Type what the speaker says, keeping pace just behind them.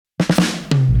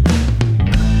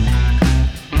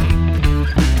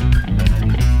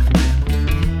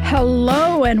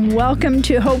and welcome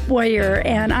to Hope Warrior.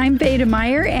 And I'm Veda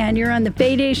Meyer, and you're on the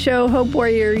Veda Show, Hope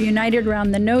Warrior United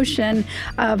around the notion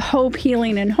of hope,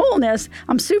 healing, and wholeness.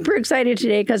 I'm super excited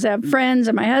today because I have friends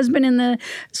and my husband in the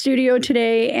studio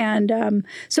today. And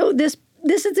so this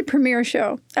is the premiere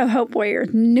show of Hope Warrior,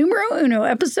 numero uno,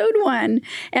 episode 1,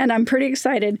 and I'm pretty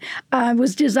excited. It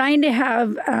was designed to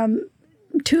have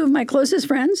two of my closest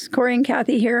friends, Corey and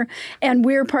Kathy, here, and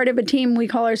we're part of a team. We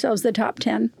call ourselves the Top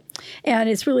 10. And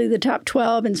it's really the top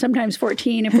 12 and sometimes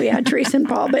 14 if we add Teresa and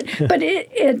Paul. But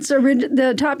it's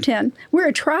the top 10. We're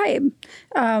a tribe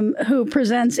who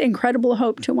presents incredible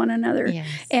hope to one another. Yes.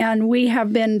 And we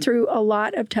have been through a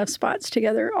lot of tough spots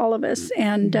together, all of us.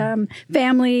 And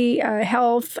family,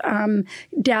 health,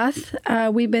 death.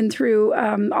 We've been through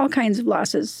all kinds of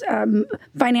losses,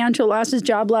 financial losses,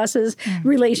 job losses,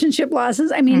 relationship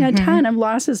losses. I mean, a ton of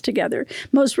losses together.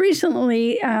 Most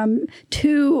recently,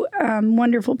 two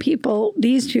wonderful people,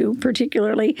 these two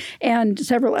particularly, and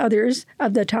several others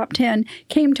of the top 10,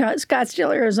 came to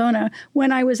Scottsdale, Arizona,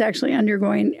 when I was actually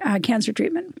undergoing cancer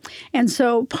treatment. And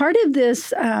so part of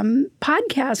this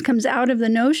podcast comes out of the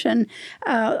notion,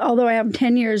 although I have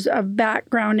 10 years of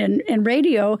background in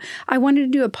radio, I wanted to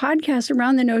do a podcast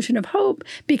around the notion of hope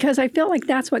because I felt like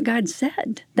that's what God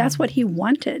said. That's what he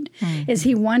wanted, is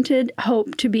he wanted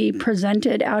hope to be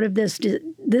presented out of this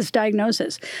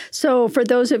diagnosis. So for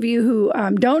those of you who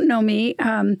don't know me,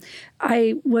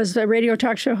 I was a radio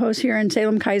talk show host here in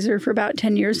Salem-Keizer for about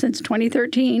 10 years, since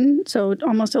 2013, so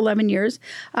almost 11 years.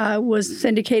 Was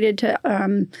syndicated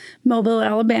to Mobile,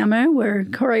 Alabama, where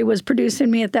Corey was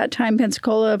producing me at that time,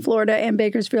 Pensacola, Florida, and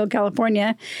Bakersfield,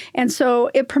 California. And so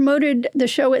the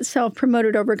show itself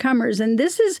promoted overcomers. And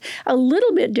this is a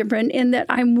little bit different in that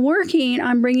I'm working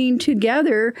on bringing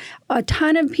together a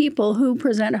ton of people who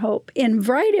present hope in a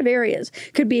variety of areas.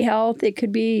 It could be health, it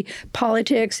could be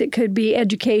politics, it could be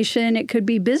education, it could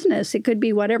be business, it could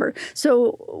be whatever.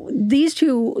 So these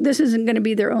two, this isn't going to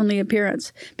be their only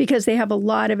appearance because they have a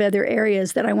lot of other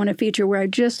areas that I want to feature where I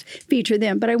just feature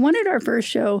them. But I wanted our first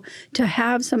show to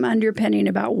have some underpinning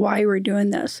about why we're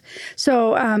doing this.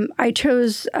 So I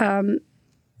chose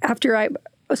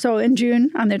So in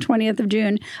June, on the 20th of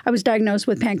June, I was diagnosed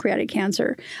with pancreatic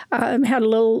cancer. Had a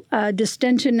little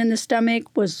distension in the stomach,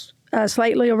 was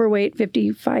slightly overweight,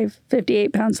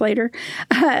 58 pounds later.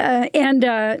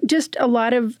 And just a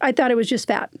lot of, I thought it was just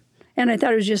fat. And I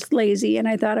thought it was just lazy, and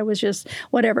I thought it was just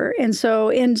whatever. And so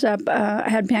ends up, I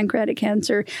had pancreatic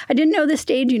cancer. I didn't know the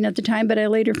staging at the time, but I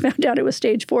later found out it was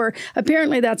stage 4.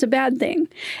 Apparently, that's a bad thing.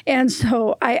 And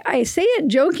so I say it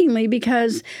jokingly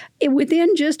because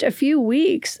within just a few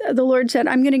weeks, the Lord said,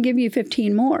 I'm going to give you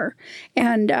 15 more,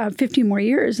 and 15 more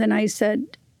years. And I said,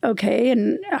 okay.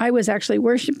 And I was actually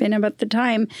worshiping him at the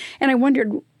time, and I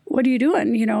wondered, what are you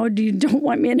doing? You don't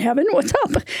want me in heaven? What's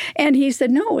up? And he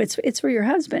said, no, it's for your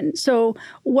husband. So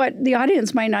what the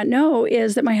audience might not know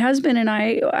is that my husband and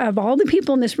I, of all the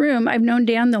people in this room, I've known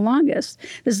Dan the longest.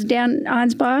 This is Dan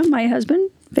Ansbaugh, my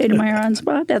husband. Veda Meyer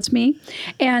Ansbaugh, that's me.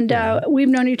 And we've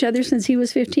known each other since he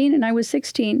was 15 and I was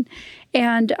 16.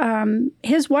 And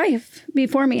his wife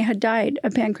before me had died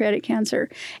of pancreatic cancer.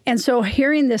 And so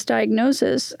hearing this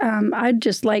diagnosis, I'd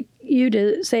just like you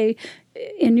to say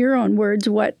in your own words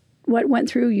what went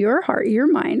through your heart, your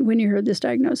mind when you heard this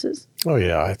diagnosis. Oh,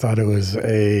 yeah. I thought it was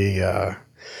a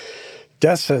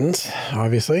death sentence,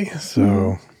 obviously.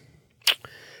 So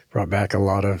brought back a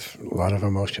lot of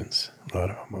emotions.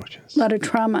 A lot of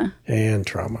trauma. And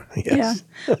trauma, yes.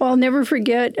 Yeah. Well, I'll never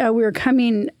forget, we were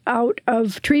coming out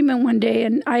of treatment one day,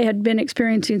 and I had been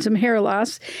experiencing some hair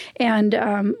loss. And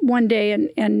one day,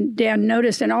 and Dan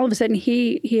noticed, and all of a sudden,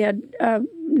 he had a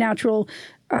natural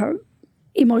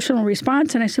emotional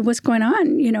response. And I said, what's going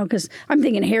on? Because I'm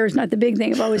thinking hair is not the big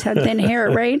thing. I've always had thin hair,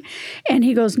 right? And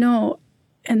he goes, no.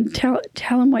 And tell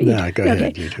him what you did. Go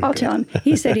ahead. Okay, I'll tell him.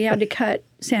 He said he had to cut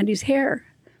Sandy's hair.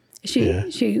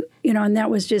 She, and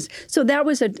that was just, so that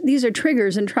was these are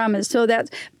triggers and traumas. So that's,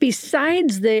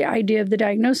 besides the idea of the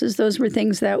diagnosis, those were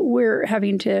things that we're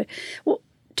having to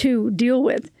deal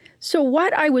with. So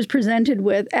what I was presented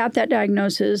with at that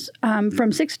diagnosis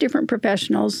from 6 different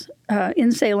professionals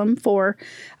in Salem, 4,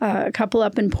 a couple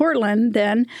up in Portland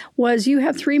then, was you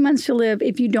have 3 months to live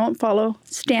if you don't follow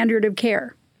standard of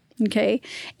care. Okay.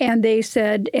 And they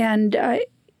said,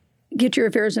 get your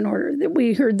affairs in order.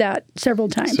 We heard that several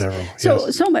times.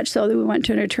 So much so that we went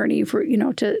to an attorney for,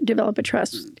 to develop a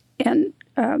trust. And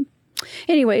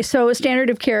anyway, so a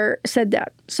standard of care said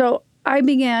that. So I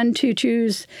began to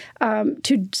choose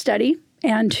to study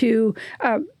and to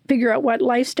figure out what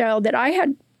lifestyle that I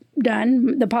had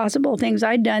done, the possible things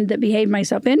I'd done that behaved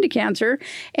myself into cancer,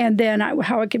 and then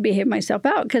how I could behave myself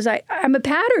out, because I'm a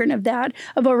pattern of that,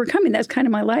 of overcoming. That's kind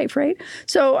of my life, right?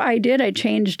 So I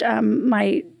changed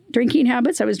my drinking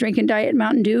habits. I was drinking Diet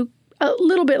Mountain Dew, a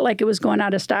little bit like it was going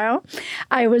out of style.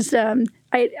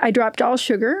 I dropped all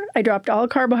sugar. I dropped all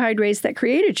carbohydrates that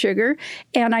created sugar.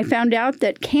 And I found out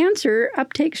that cancer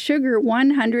uptakes sugar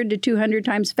 100 to 200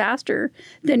 times faster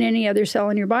than any other cell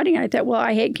in your body. And I thought, well,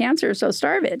 I hate cancer, so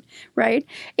starve it, right?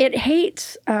 It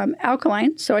hates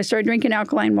alkaline. So I started drinking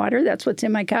alkaline water. That's what's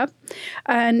in my cup.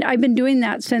 And I've been doing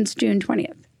that since June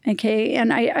 20th. Okay,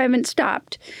 and I haven't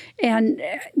stopped. And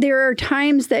there are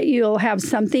times that you'll have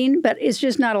something, but it's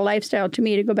just not a lifestyle to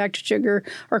me to go back to sugar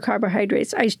or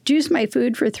carbohydrates. I juiced my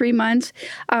food for 3 months,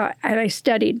 and I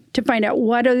studied to find out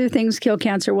what other things kill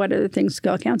cancer, what other things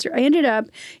kill cancer. I ended up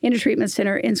in a treatment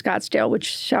center in Scottsdale, which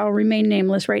shall remain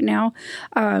nameless right now,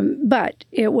 but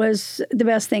it was the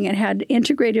best thing. It had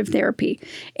integrative therapy.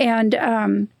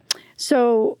 And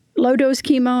so low-dose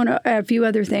chemo and a few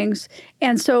other things.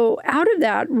 And so out of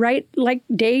that, right, like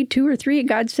day 2 or 3,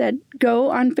 God said, go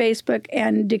on Facebook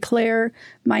and declare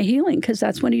my healing, because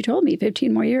that's when he told me,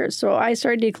 15 more years. So I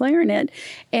started declaring it.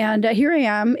 And here I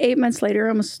am, 8 months later,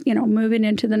 almost, moving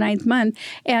into the 9th month.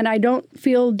 And I don't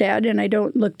feel dead, and I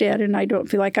don't look dead, and I don't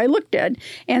feel like I look dead.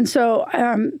 And so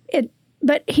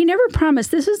but he never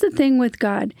promised. This is the thing with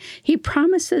God. He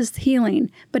promises healing,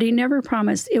 but he never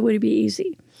promised it would be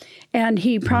easy. And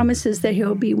he promises that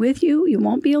he'll be with you, you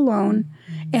won't be alone,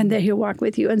 and that he'll walk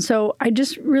with you. And so I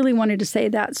just really wanted to say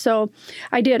that. So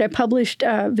I did. I published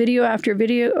video after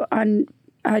video on,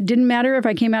 didn't matter if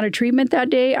I came out of treatment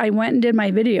that day, I went and did my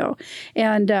video.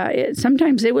 And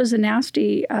sometimes it was a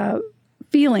nasty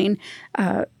feeling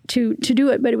to do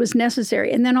it, but it was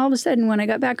necessary. And then all of a sudden, when I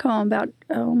got back home about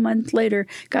a month later,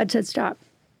 God said, stop.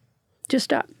 Just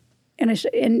stop. And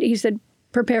he said,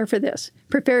 prepare for this.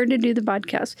 Prepare to do the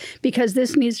podcast, because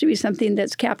this needs to be something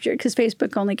that's captured, because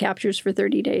Facebook only captures for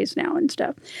 30 days now and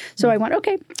stuff. So I went,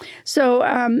 okay. So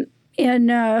in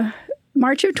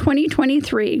March of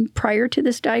 2023, prior to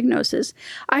this diagnosis,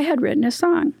 I had written a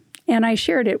song. And I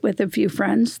shared it with a few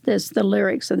friends, the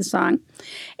lyrics of the song.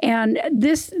 And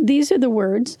these are the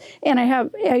words. And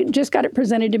I just got it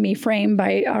presented to me, framed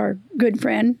by our good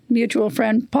friend, mutual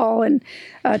friend, Paul and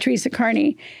Teresa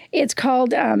Carney.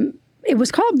 It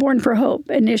was called Born for Hope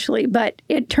initially, but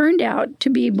it turned out to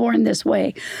be Born This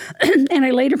Way. And I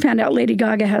later found out Lady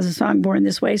Gaga has a song, Born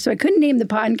This Way. So I couldn't name the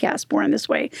podcast Born This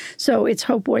Way. So it's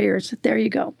Hope Warriors. There you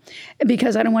go.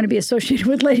 Because I don't want to be associated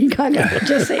with Lady Gaga.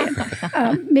 Just saying.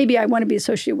 Maybe I want to be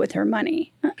associated with her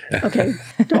money. Okay,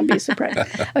 don't be surprised.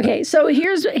 Okay, so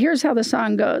here's how the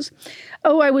song goes.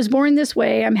 Oh, I was born this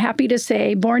way, I'm happy to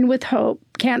say, born with hope,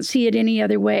 can't see it any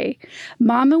other way.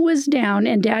 Mama was down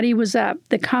and Daddy was up,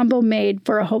 the combo made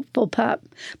for a hopeful pup.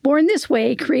 Born this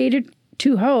way, created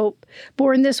to hope,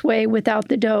 born this way without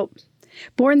the dope.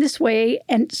 Born this way,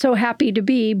 and so happy to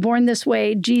be, born this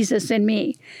way, Jesus and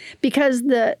me. Because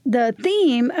the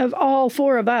theme of all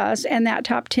 4 of us and that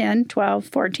top 10, 12,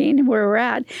 14, where we're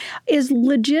at, is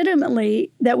legitimately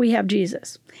that we have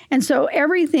Jesus. And so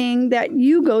everything that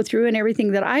you go through and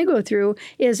everything that I go through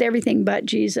is everything but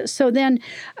Jesus. So then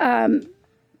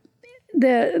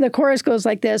the chorus goes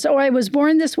like this. Oh, I was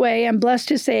born this way. I'm blessed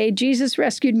to say Jesus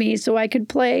rescued me so I could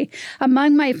play.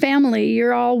 Among my family,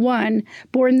 you're all one.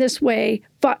 Born this way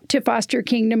to foster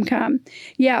kingdom come.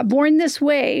 Yeah, born this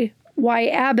way. Why,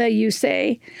 Abba, you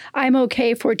say. I'm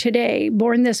okay for today.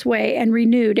 Born this way and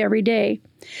renewed every day.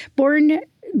 Born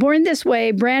this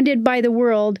way, branded by the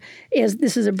world,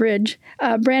 this is a bridge,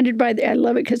 branded by I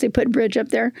love it because they put bridge up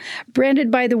there.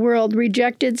 Branded by the world,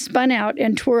 rejected, spun out,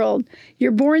 and twirled.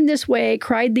 You're born this way,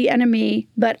 cried the enemy,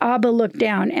 but Abba looked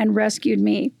down and rescued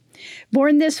me.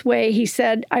 Born this way, he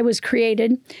said, I was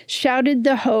created, shouted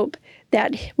the hope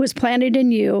that was planted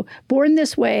in you. Born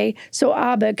this way, so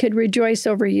Abba could rejoice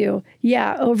over you.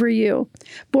 Yeah, over you.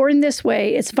 Born this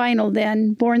way, it's final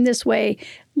then. Born this way,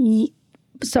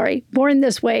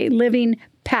 living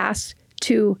past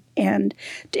to end.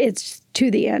 It's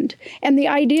to the end. And the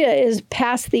idea is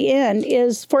past the end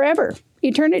is forever,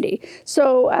 eternity.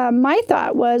 So my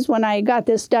thought was when I got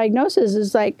this diagnosis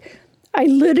is like, I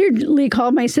literally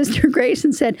called my sister Grace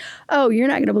and said, oh, you're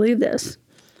not going to believe this.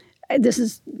 This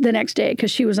is the next day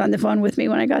because she was on the phone with me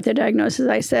when I got the diagnosis.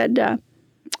 I said,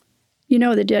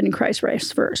 the dead in Christ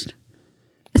rise first.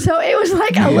 So it was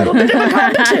like a little bit of a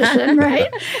competition,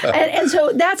 right? And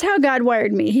so that's how God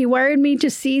wired me. He wired me to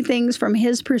see things from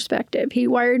his perspective. He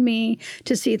wired me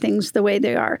to see things the way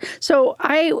they are. So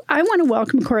I want to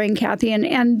welcome Corey and Kathy.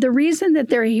 And the reason that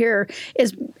they're here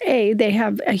is, A, they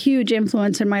have a huge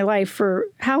influence in my life for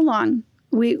how long?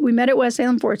 We met at West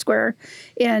Salem Foursquare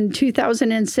in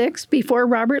 2006 before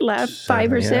Robert left,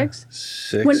 5 or 6?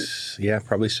 6,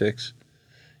 probably 6.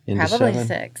 Probably 7.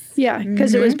 6. Yeah,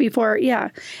 because it was before,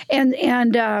 and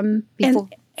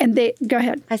they go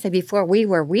ahead. I said before we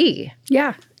were we.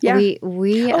 Yeah. We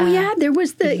There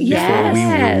was the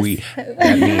Yes. We.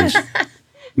 That means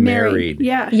married.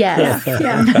 Yeah. Yes.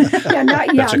 Yeah, not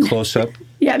young. That's a close up.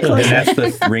 Yeah, And close. that's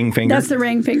the ring finger. That's the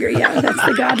ring finger. Yeah, that's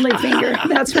the godly finger.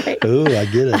 That's right. Oh, I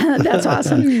get it. That's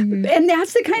awesome. And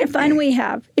that's the kind of fun we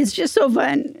have. It's just so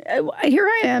fun. Here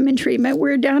I am in treatment.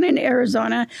 We're down in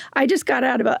Arizona. I just got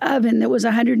out of an oven that was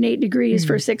 108 degrees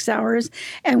for 6 hours.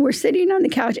 And we're sitting on the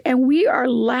couch and we are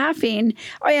laughing.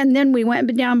 And then we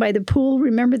went down by the pool.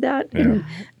 Remember that? Yeah. And,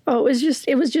 it was just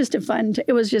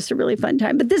a really fun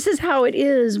time. But this is how it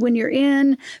is when you're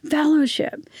in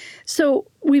fellowship. So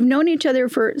we've known each other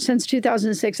since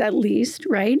 2006 at least,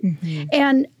 right? Mm-hmm.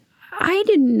 And I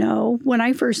didn't know when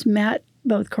I first met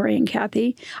both Corey and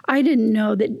Kathy, I didn't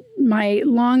know that my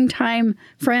longtime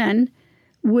friend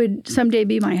would someday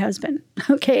be my husband.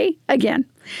 Okay, again.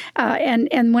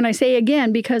 And when I say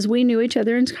again, because we knew each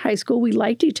other in high school, we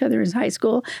liked each other in high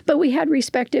school, but we had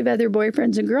respective other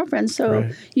boyfriends and girlfriends. So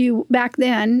you, back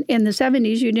then in the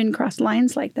 70s, you didn't cross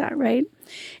lines like that, right?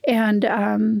 And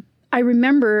I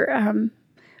remember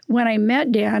when I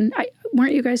met Dan,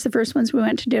 weren't you guys the first ones we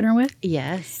went to dinner with?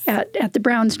 Yes. At the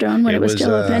Brownstone when it was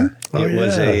still open? It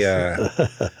was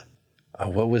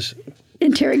what was...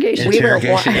 Interrogation. We were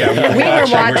watching you.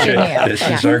 This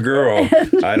is our girl.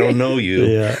 I don't know you.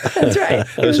 Yeah. That's right.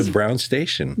 It was a Brown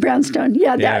Station. Brownstone.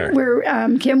 Yeah, that where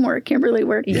Kimberly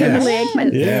worked. Yes. Kimberly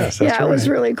Aikman. Yes, that's it was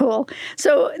right. really cool.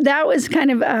 So that was kind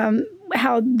of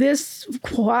how this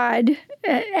quad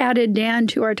added Dan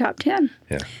to our top 10.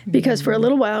 Yeah. Because for a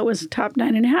little while it was top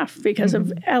 9.5 because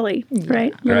of Ellie,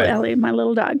 right? Little Ellie, my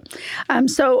little dog.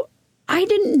 So I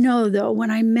didn't know, though,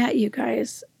 when I met you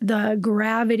guys, the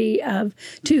gravity of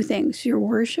two things: your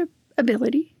worship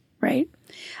ability, right?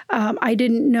 I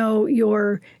didn't know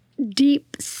your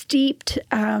deep, steeped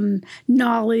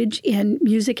knowledge in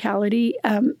musicality,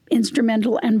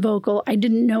 instrumental and vocal. I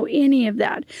didn't know any of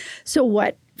that. So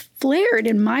what flared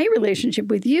in my relationship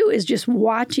with you is just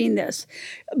watching this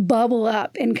bubble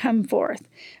up and come forth.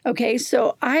 Okay,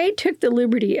 so I took the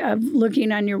liberty of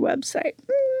looking on your website.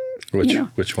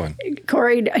 Which one?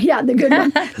 Corey, yeah, the good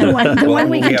one. The one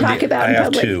we can talk about in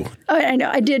public. I have 2. Oh, I know.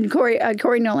 I did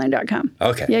CoreyKnowland.com.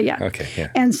 Okay. Yeah. Okay,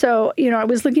 yeah. And so, I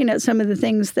was looking at some of the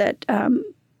things that,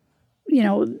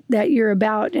 that you're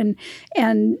about. And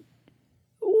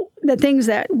the things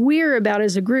that we're about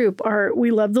as a group are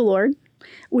we love the Lord.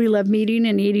 We love meeting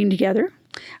and eating together,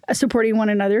 supporting one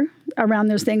another around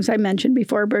those things I mentioned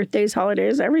before: birthdays,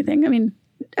 holidays, everything. I mean,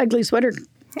 ugly sweater.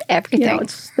 Everything.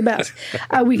 It's the best.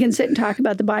 We can sit and talk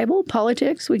about the Bible,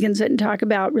 politics. We can sit and talk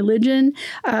about religion.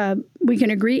 We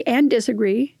can agree and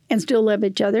disagree and still love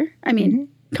each other. I mean,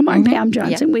 come on, Pam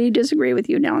Johnson. We disagree with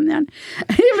you now and then.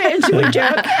 It's a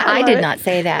joke. I did not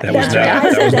say that. That was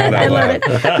not out loud.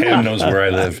 Pam knows where I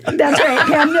live. That's right.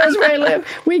 Pam knows where I live.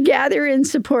 We gather in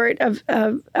support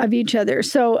of each other.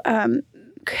 So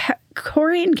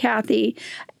Corey and Kathy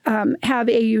have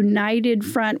a united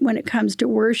front when it comes to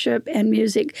worship and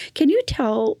music. Can you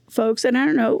tell folks, and I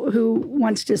don't know who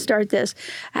wants to start this,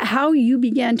 how you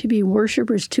began to be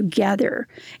worshipers together,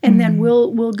 and then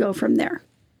we'll go from there.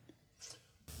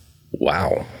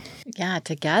 Wow. Yeah,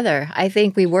 together. I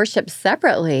think we worship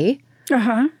separately.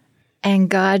 And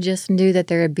God just knew that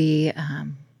there would be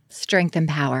strength and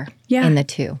power in the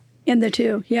two. In the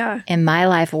two, yeah. In my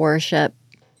life, worship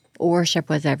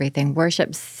was everything.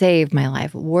 Worship saved my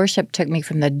life. Worship took me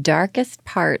from the darkest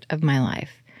part of my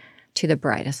life to the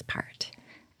brightest part.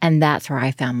 And that's where I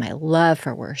found my love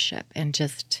for worship. And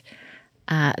just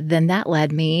then that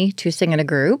led me to sing in a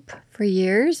group for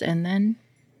years. And then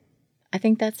I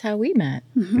think that's how we met.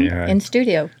 Yeah. In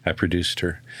studio. I produced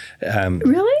her.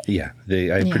 Really? Yeah.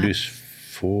 I produced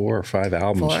 4 or 5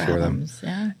 albums for them.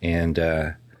 Yeah. And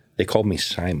they called me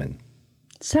Simon.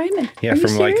 Simon, Yeah, are you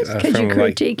from serious? Because you're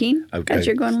critiquing as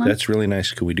you're going along? That's really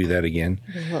nice. Could we do that again?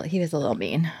 Well, he was a little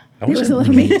mean. I It was a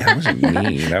little mean. I wasn't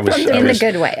mean. I was In the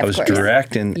good way, I was of course.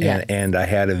 direct and Yeah. I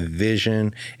had a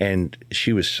vision, and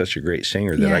she was such a great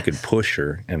singer that I could Yes. push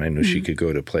her, and I knew she could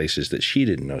go to places that she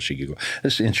didn't know she could go.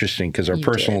 This is interesting because our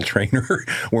personal trainer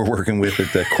we're working with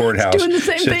at the courthouse doing the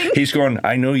same thing. He's going,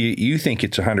 I know you think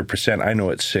it's 100%. I know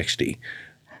it's 60,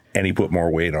 and he put more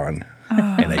weight on,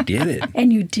 and I did it.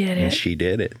 And you did And it. she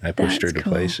did it. I pushed her That's to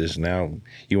cool. places. Now,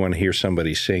 you want to hear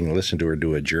somebody sing, listen to her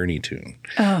do a journey tune.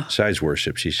 Besides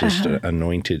worship, she's just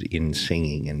anointed in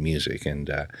singing and music. And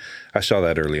I saw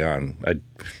that early on. I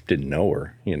didn't know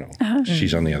her,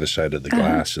 She's on the other side of the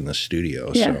glass in the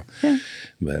studio. Yeah, So, yeah.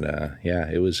 But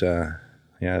it was,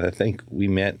 I think we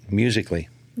met musically.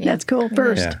 That's cool.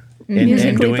 First. Yeah. And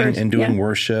Musically doing first. and doing Yeah.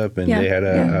 worship, and Yeah, they had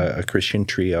a Christian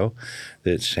trio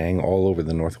that sang all over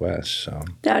the Northwest. So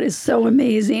That is so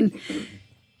amazing.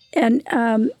 And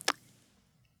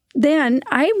then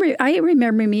I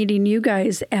remember meeting you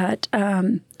guys at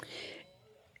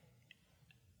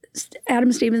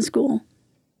Adam Stevens School.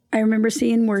 I remember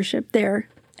seeing worship there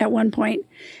at one point.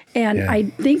 And Yeah. I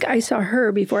think I saw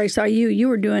her before I saw you. You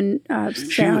were doing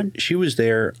sound. she was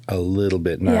there a little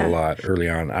bit, not Yeah. a lot, early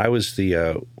on. I was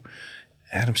the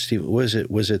Adam Stevens.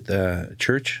 Was it the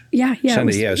church? Yeah, yeah, it Sunday.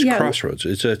 was- Yeah, it's yeah. Crossroads.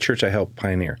 It's a church I helped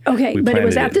pioneer. Okay, We but it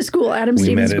was planted at the school, Adam we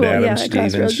Stevens met School. at Adam Yeah, at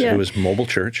Stevens. Crossroads, yeah. It was mobile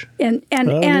church. And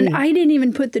I didn't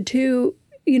even put the two,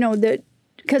 that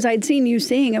because I'd seen you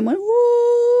sing and went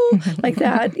woo like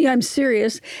that. Yeah, I'm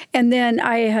serious. And then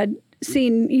I had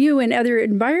seen you in other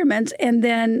environments, and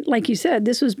then, like you said,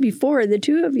 this was before the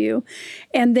two of you,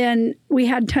 and then we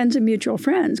had tons of mutual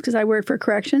friends because I worked for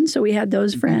corrections, so we had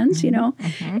those friends,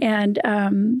 and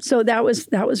so that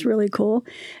was really cool.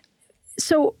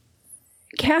 So,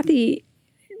 Kathy,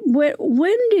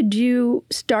 when did you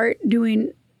start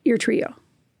doing your trio?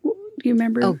 Do you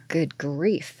remember? Oh, good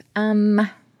grief.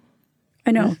 I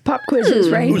know, pop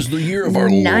quizzes, right? It was the year of our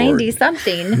 90 Lord,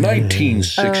 something.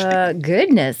 1960.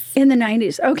 Goodness. In the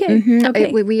 90s. Okay.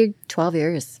 Okay. We 12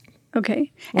 years.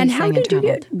 Okay. And how sang and did you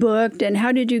get booked? And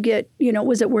how did you get,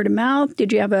 was it word of mouth?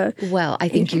 Did you have a. Well, I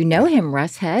think you know him.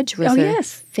 Russ Hedge was Oh, a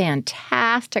yes.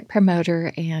 fantastic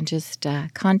promoter and just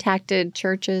contacted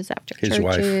churches after His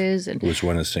churches. wife was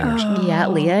one of the singers. Yeah,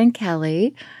 Leah and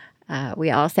Kelly.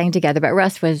 We all sang together, but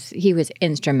Russ was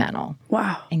instrumental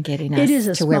Wow. in getting It us is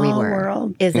a to where we small were.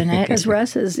 world. Isn't it? Because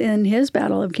Russ is in his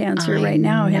battle of cancer I right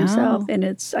now know. himself. And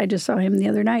I just saw him the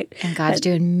other night. And God's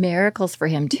doing miracles for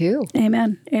him too.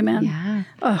 Amen. Amen. Yeah.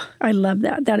 Oh, I love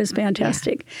that. That is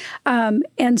fantastic.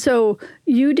 And so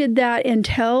you did that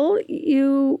until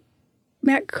you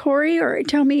met Corey, or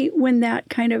tell me when that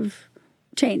kind of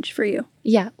changed for you.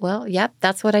 Yeah, well, yep,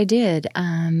 that's what I did.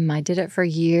 I did it for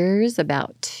years,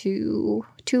 about two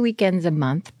weekends a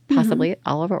month, possibly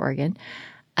all over Oregon.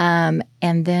 And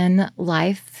then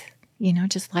life,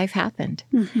 just life happened.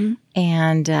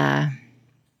 And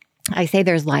I say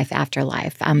there's life after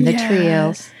life. The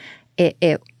trio, Yes.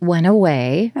 it went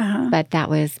away, but that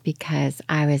was because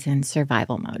I was in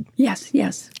survival mode. Yes.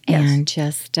 And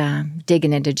just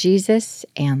digging into Jesus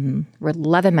and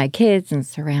loving my kids and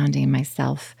surrounding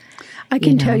myself. I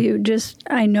can tell you,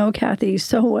 I know Kathy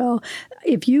so well.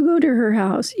 If you go to her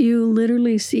house, you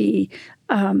literally see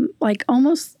like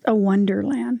almost a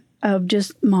wonderland of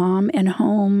just mom and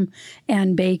home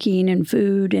and baking and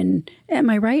food. And am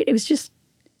I right? It was just,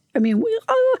 we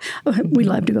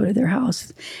love to go to their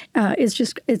house.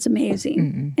 It's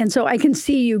amazing. And so I can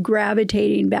see you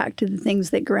gravitating back to the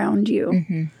things that ground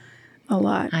you a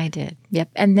lot. I did. Yep.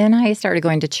 And then I started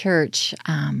going to church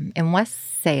in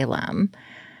West Salem.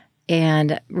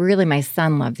 And really, my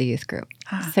son loved the youth group.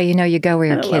 So, you go where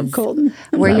your I love kids Colton.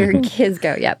 where your kids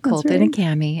go. Yep, Colton right. and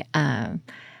Cammie.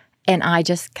 And I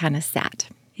just kind of sat.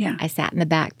 Yeah. I sat in the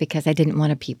back because I didn't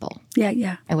want to people.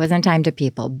 Yeah. It wasn't time to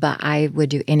people, but I would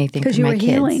do anything for 'Cause you my were kids.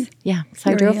 healing. Yeah. So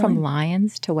You I were drove healing. from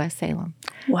Lyons to West Salem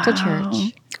Wow. to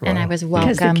church. And I was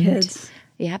Because the welcomed. kids.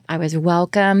 Yep. I was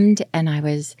welcomed and I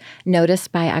was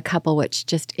noticed by a couple, which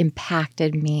just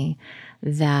impacted me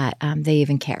that they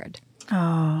even cared.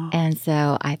 Oh, And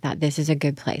so I thought, this is a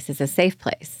good place. It's a safe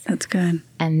place. that's good.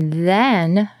 And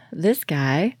then this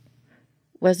guy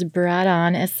was brought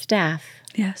on as staff.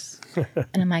 Yes.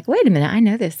 And I'm like, wait a minute, I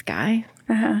know this guy.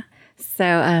 Uh-huh.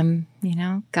 So,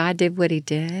 God did what he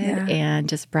did Yeah. and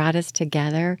just brought us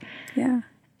together Yeah.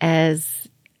 as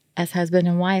husband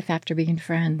and wife after being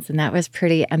friends. And that was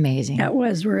pretty amazing. That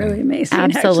was really amazing.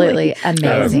 Absolutely actually.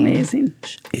 That was amazing. amazing.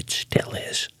 It still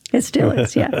is. It still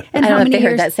is, yeah. And I how don't know if many they heard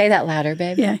years? that. Say that louder,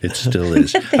 babe. Yeah. It still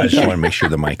is. I just want to make sure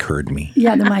the mic heard me.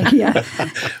 Yeah, the mic, yeah.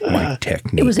 Mic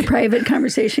technique. It was a private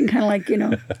conversation, kind of like,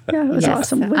 yeah, it was Yes,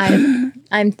 awesome. With him.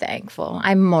 I'm thankful.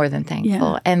 I'm more than thankful.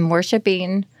 Yeah. And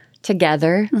worshiping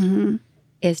together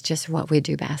is just what we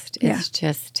do best. It's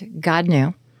just, God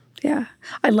knew. Yeah.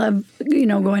 I love,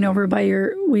 going over by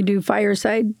we do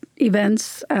fireside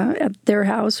events at their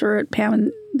house or at Pam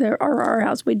and our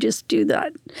house. We just do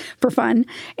that for fun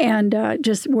and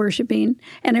just worshiping.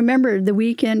 And I remember the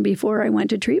weekend before I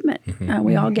went to treatment,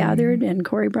 we all gathered and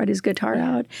Corey brought his guitar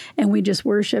out and we just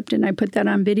worshiped, and I put that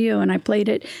on video and I played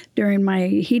it during my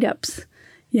heat ups.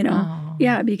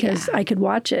 Because I could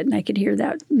watch it and I could hear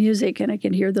that music and I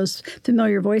could hear those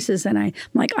familiar voices, and I'm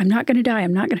like, I'm not going to die.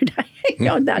 I'm not going to die.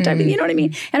 That type of, you know what I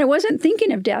mean? And I wasn't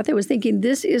thinking of death. I was thinking,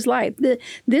 this is life.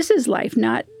 This is life,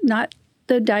 not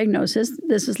the diagnosis.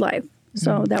 This is life.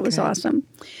 So that was awesome.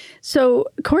 So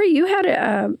Corey, you had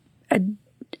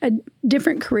a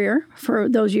different career for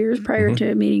those years prior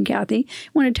to meeting Kathy.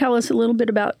 Want to tell us a little bit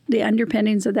about the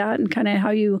underpinnings of that and kind of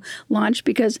how you launched?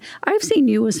 Because I've seen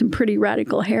you with some pretty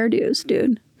radical hairdos,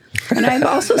 dude. And I've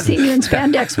also seen you in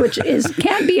spandex, which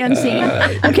can't be unseen.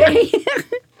 Okay.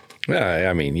 Well,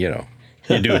 I mean, you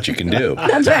do what you can do.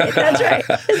 That's right.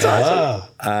 It's awesome.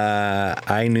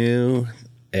 I knew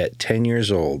at 10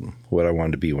 years old what I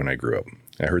wanted to be when I grew up.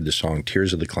 I heard the song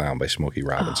Tears of the Clown by Smokey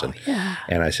Robinson.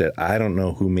 And I said, I don't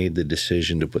know who made the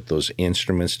decision to put those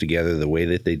instruments together the way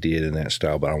that they did in that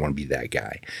style, but I want to be that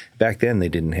guy. Back then, they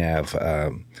didn't have,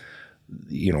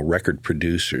 record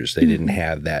producers. They didn't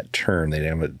have that term. They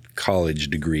didn't have a college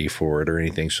degree for it or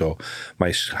anything. So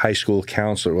my high school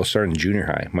counselor, starting in junior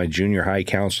high, my junior high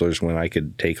counselors, when I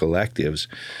could take electives,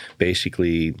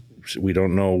 basically, we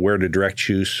don't know where to direct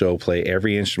you, so play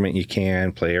every instrument you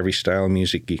can, play every style of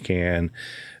music you can,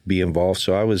 be involved.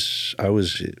 So I was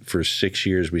for 6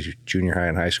 years with junior high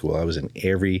and high school. I was in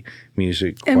every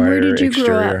music choir. And where did you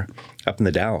grow up in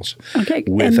the Dalles. Okay,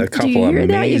 with a couple do you hear amazing,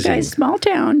 that, you guys? Small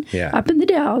town, up in the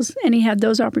Dalles, and he had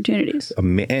those opportunities.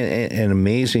 And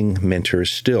amazing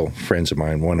mentors, still friends of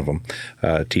mine. One of them,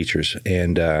 teachers,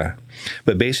 and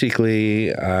but basically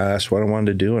that's what I wanted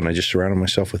to do, and I just surrounded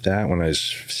myself with that. When I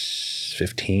was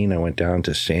 15, I went down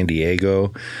to San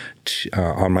Diego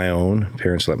on my own.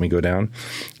 Parents let me go down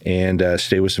and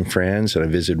stay with some friends, and I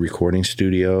visited recording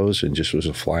studios and just was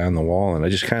a fly on the wall. And I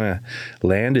just kind of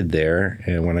landed there.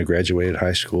 And when I graduated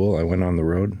high school, I went on the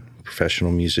road,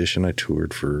 professional musician. I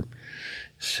toured for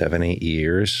 7-8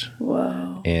 years.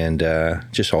 Wow! And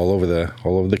just all over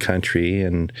the country,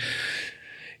 and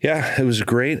yeah, it was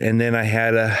great. And then I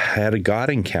had a God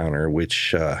encounter,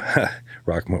 which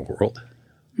rocked my world.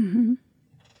 Mm-hmm.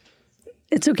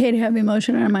 It's okay to have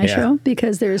emotion on my show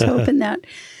because there's hope in that.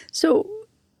 So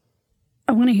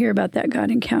I want to hear about that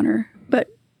God encounter, but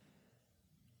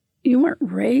you weren't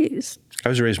raised. I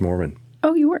was raised Mormon.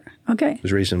 Oh, you were? Okay. I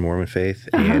was raised in Mormon faith,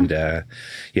 and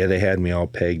they had me all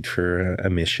pegged for a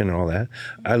mission and all that.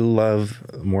 I love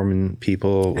Mormon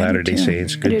people, Latter-day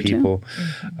Saints, good people.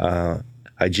 I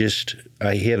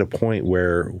hit a point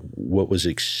where what was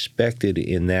expected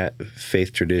in that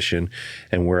faith tradition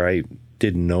and where I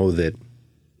didn't know that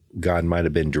God might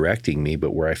have been directing me,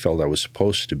 but where I felt I was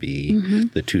supposed to be,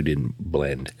 the two didn't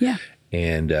blend. Yeah.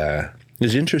 And it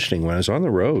was interesting when I was on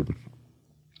the road.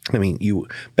 I mean,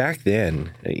 back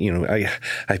then,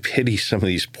 I pity some of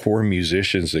these poor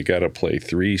musicians that got to play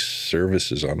 3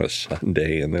 services on a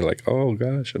Sunday, and they're like, "Oh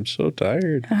gosh, I'm so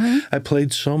tired. I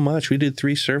played so much. We did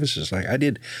 3 services. Like I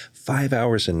did 5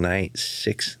 hours a night,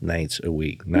 6 nights a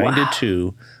week, 9 to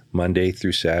 2, Monday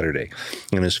through Saturday."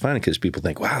 And it's funny because people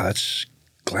think, "Wow, that's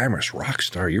glamorous, rock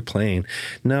star. You're playing."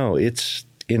 No, it's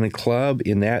in a club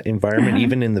in that environment,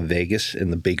 even in the Vegas,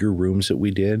 in the bigger rooms that we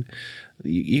did.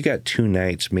 You got 2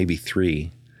 nights, maybe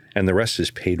 3, and the rest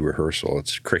is paid rehearsal.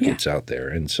 It's crickets out there.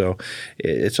 And so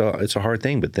it's a hard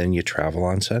thing, but then you travel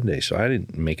on Sunday. So I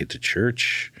didn't make it to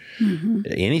church,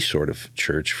 any sort of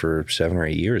church, for 7 or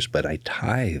 8 years, but I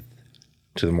tithed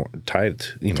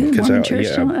because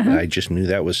I just knew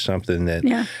that was something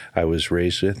that I was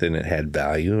raised with, and it had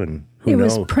value, and who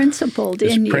knows? It was principled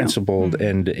in you.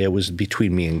 And it was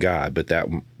between me and God, but that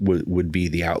would be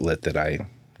the outlet that I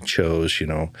chose,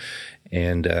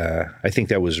 And I think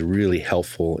that was really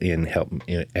helpful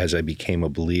as I became a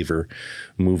believer,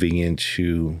 moving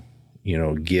into,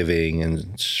 giving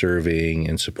and serving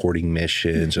and supporting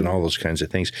missions and all those kinds of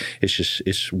things.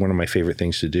 It's one of my favorite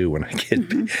things to do when I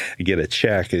get a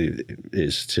check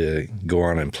is to go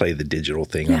on and play the digital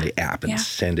thing on the app and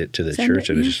send it to the church.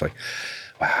 And it's just like,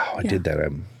 wow, I did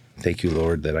that. Thank you,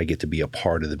 Lord, that I get to be a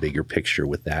part of the bigger picture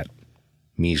with that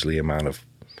measly amount of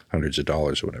hundreds of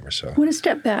dollars or whatever. So I want to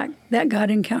step back. That God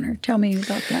encounter. Tell me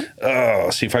about that. Oh,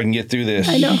 see if I can get through this.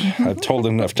 I know. I've told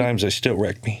him enough times. They still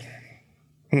wreck me.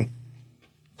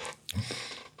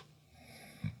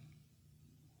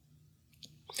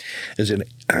 is an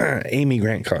Amy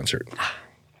Grant concert.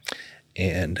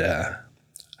 And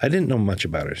I didn't know much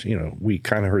about her. You know, we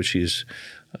kind of heard she's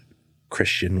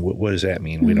Christian. What does that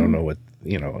mean? We don't know what,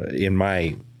 you know, in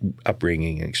my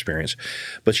upbringing and experience.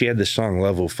 But she had this song,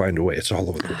 Love Will Find a Way. It's all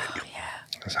over the radio.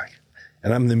 I was like,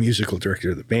 and I'm the musical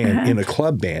director of the band in a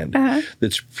club band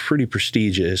that's pretty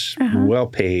prestigious, well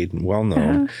paid, well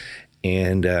known.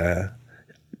 And,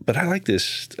 but I like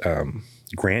this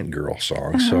Grant Girl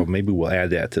song, so maybe we'll add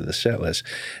that to the set list.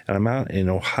 And I'm out in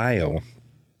Ohio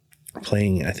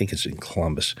playing, I think it's in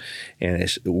Columbus, and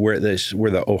it's where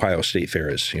the Ohio State Fair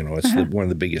is. You know, it's one of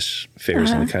the biggest fairs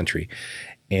in the country.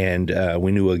 And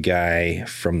we knew a guy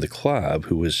from the club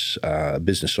who was a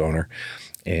business owner,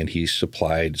 and he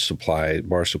supplied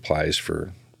bar supplies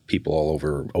for people all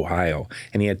over Ohio.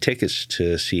 And he had tickets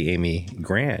to see Amy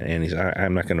Grant, and he's,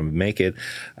 I'm not going to make it.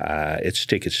 It's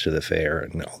tickets to the fair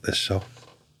and all this. So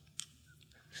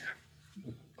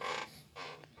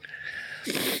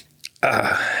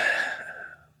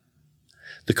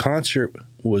the concert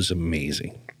was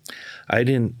amazing. I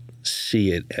didn't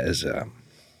see it as a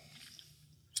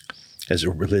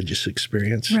religious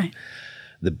experience. Right.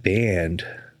 The band,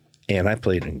 and I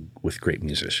played with great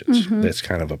musicians. That's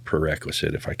kind of a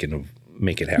prerequisite if I can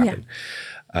make it happen.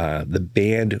 Yeah. The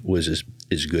band was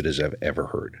as good as I've ever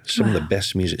heard. Some of the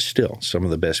best some of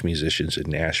the best musicians in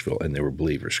Nashville, and they were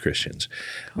believers, Christians.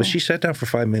 Cool. But she sat down for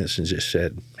 5 minutes and just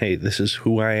said, hey, this is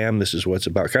who I am. This is what's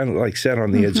about. Kind of like sat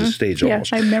on the edge of the stage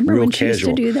almost. I remember real when casual. she used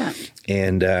to do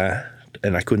that.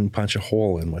 And I couldn't punch a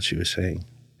hole in what she was saying.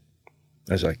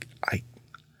 I was like,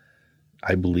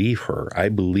 I believe her. I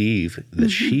believe that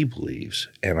she believes.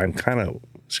 And it's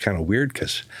kind of weird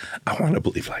because I want to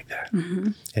believe like that.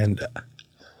 And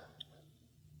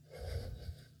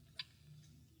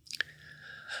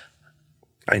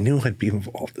I knew I'd be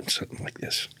involved in something like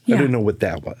this. I didn't know what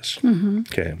that was.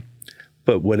 Okay.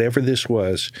 But whatever this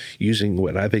was, using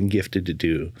what I've been gifted to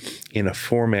do in a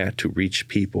format to reach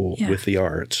people with the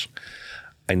arts,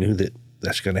 I knew that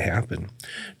that's going to happen.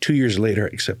 2 years later, I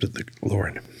accepted the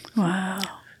Lord. Wow.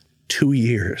 2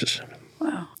 years.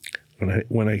 Wow.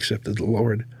 When I accepted the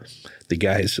Lord, the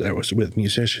guys that I was with,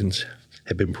 musicians,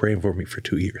 had been praying for me for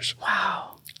 2 years. Wow.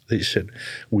 They said,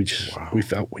 we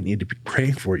felt we need to be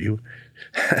praying for you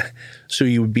so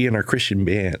you would be in our Christian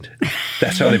band.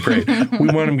 That's how they prayed. We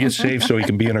want him to get saved so he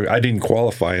can be in our, I didn't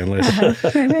qualify unless,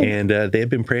 and they had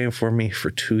been praying for me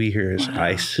for 2 years. Wow.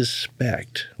 I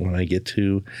suspect when I get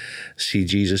to see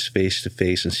Jesus face to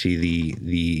face and see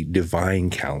the divine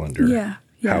calendar,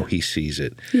 how he sees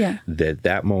it,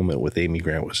 that moment with Amy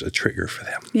Grant was a trigger for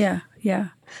them. Yeah, yeah.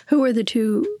 Who were the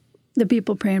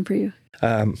people praying for you?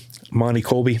 Monty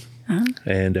Colby.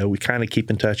 And we kind of keep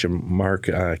in touch. And Mark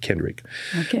Kendrick.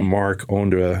 Okay. Mark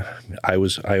owned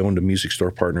I owned a music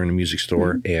store partner in a music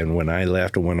store. And when I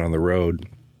left and went on the road,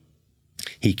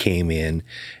 he came in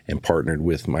and partnered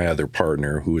with my other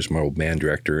partner, who was my old band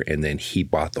director, and then he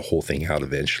bought the whole thing out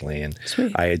eventually. And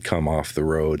I had come off the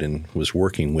road and was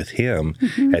working with him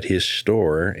at his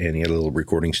store, and he had a little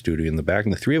recording studio in the back.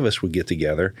 And the three of us would get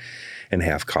together and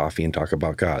have coffee and talk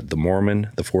about God. The Mormon,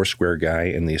 the Foursquare guy,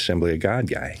 and the Assembly of God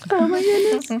guy. Oh, my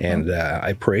goodness. And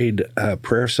I prayed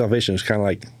prayer of salvation. It was kind of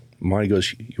like, Monty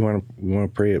goes, you want to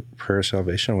pray a prayer of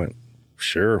salvation? I went,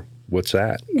 sure. What's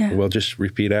that? Yeah. Well, just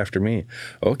repeat after me.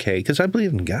 Okay, because I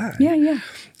believe in God. Yeah, yeah.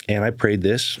 And I prayed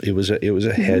this. It was a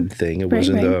head thing. It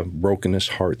wasn't the brokenness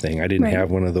heart thing. I didn't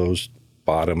have one of those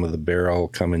bottom of the barrel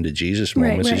coming to Jesus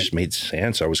moments. It just made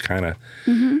sense. I was kind of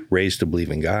raised to believe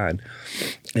in God.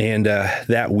 And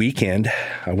that weekend,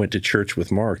 I went to church with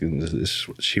Mark, and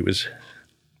that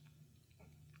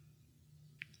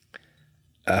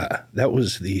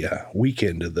was the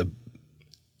weekend of the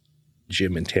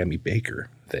Jim and Tammy Baker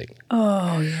thing.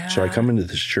 Oh, yeah. So I come into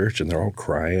this church, and they're all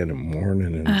crying and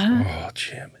mourning, and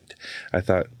Jim. And I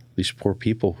thought, these poor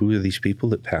people, who are these people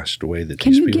that passed away?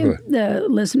 Can you give the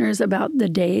listeners about the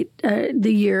date,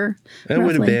 the year? It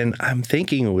would have been, I'm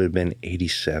thinking it would have been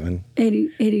 87.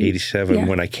 87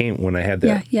 when I had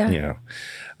that, you know.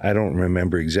 I don't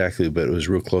remember exactly, but it was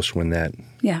real close when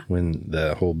when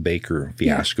the whole Baker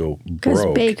fiasco broke.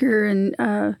 Because Baker and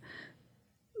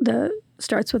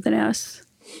starts with an S.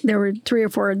 There were 3 or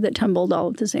 4 that tumbled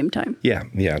all at the same time. Yeah.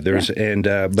 There's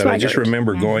but I just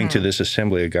remember going to this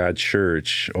Assembly of God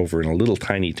church over in a little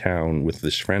tiny town with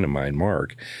this friend of mine,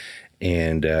 Mark,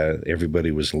 and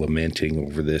everybody was lamenting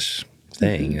over this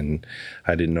thing, and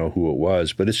I didn't know who it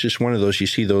was. But it's just one of those. You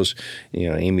see those, you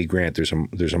know, Amy Grant.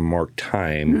 There's a marked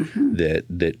time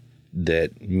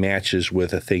that matches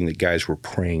with a thing that guys were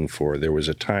praying for. There was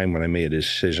a time when I made a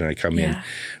decision. I come in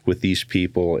with these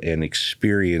people and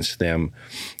experience them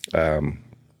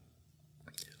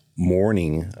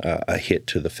mourning a hit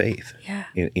to the faith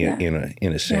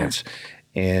in a sense.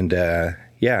 And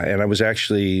and I was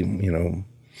actually,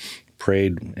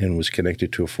 prayed and was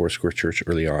connected to a Foursquare church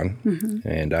early on,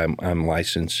 and I'm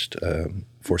licensed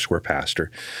Foursquare pastor,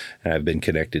 and I've been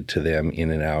connected to them in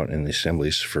and out in the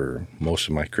assemblies for most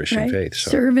of my Christian faith.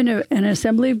 So. Serve in an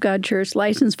Assembly of God church,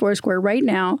 licensed Foursquare right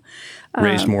now.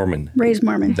 Raised Mormon. Raised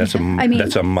Mormon. That's a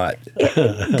mutt.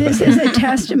 This is a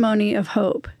testimony of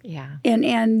hope. Yeah.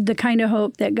 And the kind of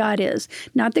hope that God is,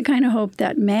 not the kind of hope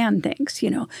that man thinks,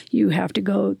 you have to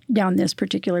go down this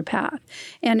particular path.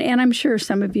 And I'm sure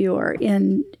some of you are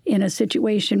in a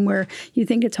situation where you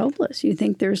think it's hopeless. You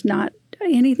think there's not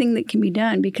anything that can be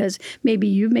done because maybe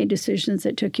you've made decisions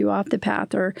that took you off the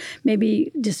path, or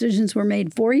maybe decisions were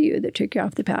made for you that took you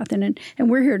off the path. And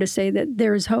we're here to say that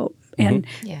there is hope. And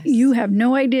you have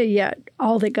no idea yet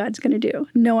all that God's going to do.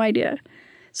 No idea.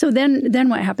 So then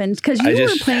what happens? Because you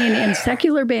were playing in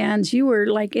secular bands. You were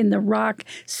like in the rock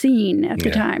scene at the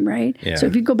time, right? Yeah. So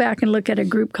if you go back and look at a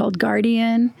group called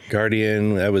Guardian.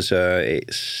 That was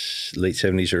late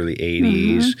 70s, early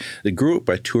 80s. The group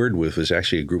I toured with was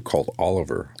actually a group called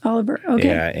Oliver. Oliver, okay.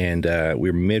 Yeah, and we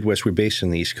were Midwest. We're based in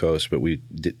the East Coast, but we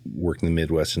did work in the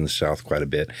Midwest and the South quite a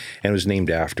bit. And it was named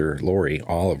after Lori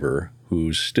Oliver,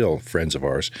 who's still friends of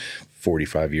ours.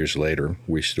 45 years later,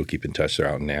 we still keep in touch. They're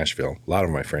out in Nashville. A lot of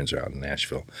my friends are out in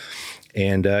Nashville.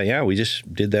 And we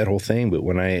just did that whole thing. But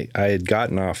when I had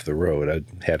gotten off the road,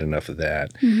 I'd had enough of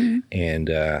that. And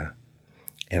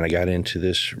I got into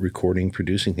this recording,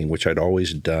 producing thing, which I'd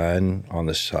always done on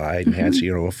the side. And had,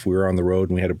 if we were on the road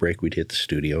and we had a break, we'd hit the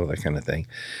studio, that kind of thing.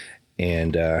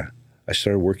 And I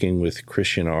started working with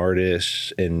Christian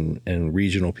artists and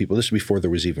regional people. This is before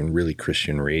there was even really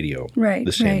Christian radio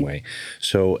the same way.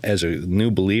 So as a new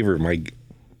believer,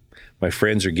 my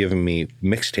friends are giving me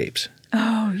mixtapes.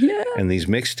 Oh, yeah. And these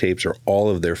mixtapes are all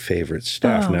of their favorite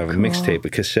stuff. Now, a mixtape, a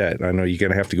cassette, I know you're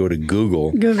going to have to go to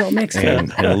Google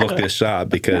mixtape. and look this up,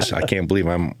 because I can't believe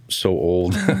I'm so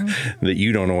old that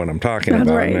you don't know what I'm talking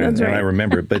about. Right, and I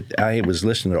remember it. But I was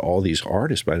listening to all these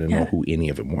artists, but I didn't know who any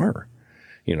of them were.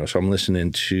 So I'm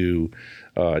listening to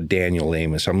Daniel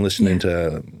Amos. I'm listening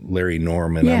to Larry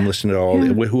Norman. I'm listening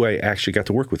to who I actually got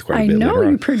to work with quite a bit. I know, later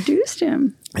on. you produced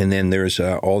him. And then there's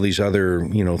all these other,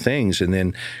 things. And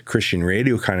then Christian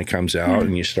radio kind of comes out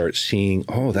and you start seeing,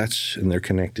 and they're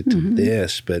connected to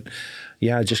this. But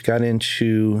I just got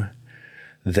into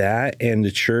that, and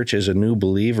the church as a new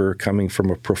believer coming from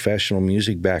a professional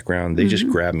music background, they just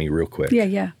grabbed me real quick.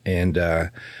 Yeah. And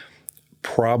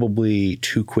probably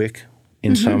too quick.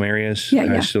 In some areas,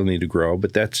 I still need to grow,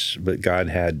 but God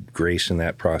had grace in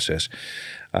that process.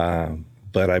 But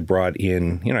I brought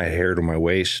in, I had hair to my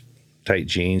waist, tight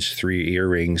jeans, 3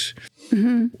 earrings.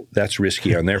 That's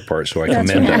risky on their part, so I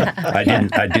commend them.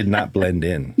 I did not blend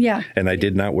in. Yeah. And I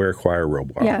did not wear a choir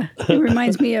robe. Yeah. It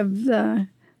reminds me of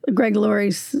Greg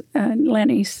Laurie's,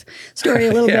 Lenny's story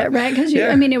a little bit, right? Because,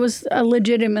 it was a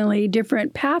legitimately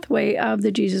different pathway of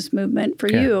the Jesus movement for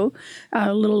you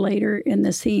a little later in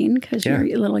the scene, because you're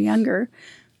a little younger.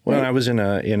 Well, I was in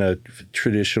a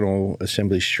traditional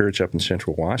Assemblies church up in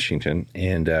Central Washington,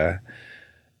 and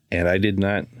I did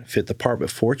not fit the part. But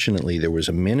fortunately, there was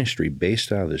a ministry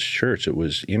based out of this church that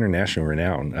was international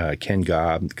renowned. Ken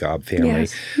Gobb, the Gobb family.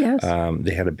 Yes.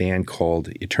 They had a band called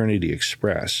Eternity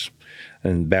Express.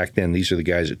 And back then, these are the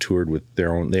guys that toured with they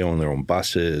own their own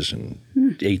buses and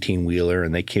 18-wheeler,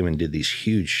 and they came and did these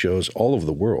huge shows all over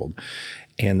the world.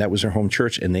 And that was their home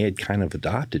church, and they had kind of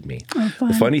adopted me.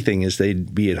 The funny thing is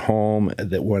they'd be at home.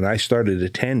 That when I started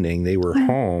attending, they were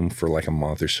home for like a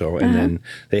month or so, and then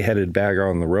they headed back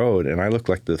on the road, and I looked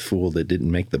like the fool that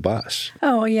didn't make the bus.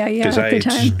 Oh, yeah, Because at the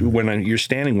time. When you're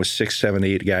standing with 6, 7,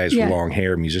 8 guys with long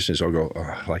hair, musicians all go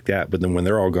like that. But then when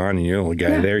they're all gone and you're the only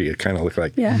guy there, you kind of look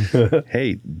like,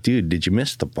 hey, dude, did you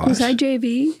miss the bus? Was I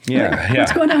JV? Yeah.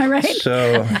 What's going on, right?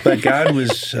 So, but God was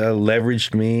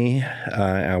leveraged me.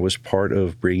 I was part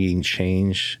of bringing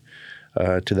change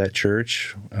to that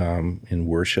church in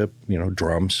worship,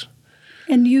 drums.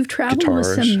 And you've traveled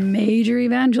guitars. with some major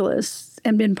evangelists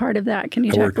and been part of that. Can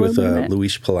you talk a little bit? I worked with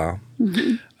Luis Palau.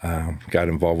 Got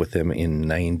involved with them in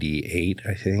 98,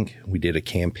 I think. We did a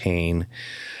campaign.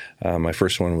 My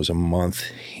first one was a month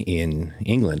in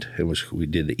England. We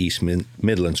did the East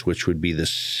Midlands, which would be the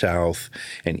south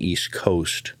and east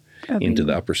coast into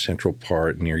the upper central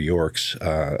part near Yorks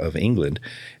of England.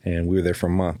 And we were there for a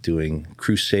month doing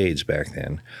crusades back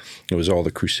then. It was all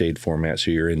the crusade format. So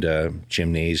you're into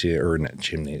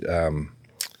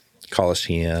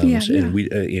coliseums. And we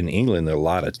in England, there are a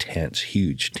lot of tents,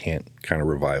 huge tent kind of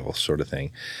revival sort of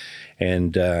thing.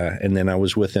 And then I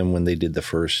was with them when they did the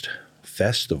first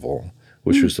festival,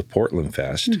 which was the Portland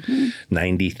Fest,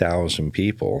 90,000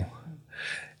 people.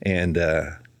 And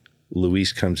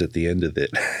Luis comes at the end of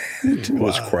it. It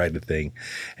was quite a thing.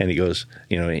 And he goes,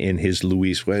 in his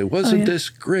Luis way, wasn't this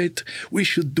great? We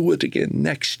should do it again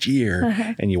next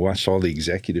year. And you watched all the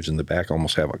executives in the back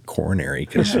almost have a coronary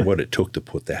because of what it took to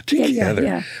put that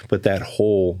together. But that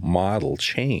whole model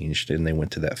changed, and they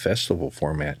went to that festival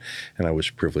format. And I was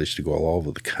privileged to go all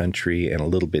over the country and a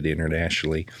little bit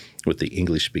internationally with the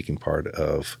English-speaking part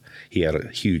of, he had a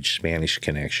huge Spanish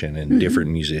connection and different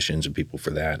musicians and people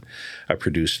for that. I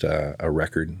produced a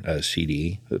record, a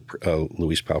CD,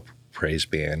 Luis Powell Praise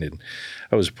Band, and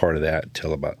I was a part of that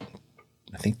until about,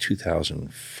 I think,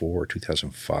 2004,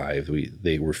 2005.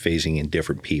 They were phasing in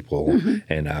different people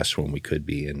and us when we could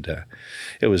be, and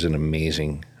it was an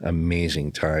amazing,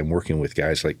 amazing time working with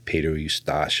guys like Pedro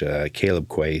Eustacia, Caleb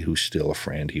Quay, who's still a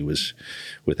friend. He was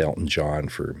with Elton John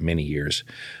for many years.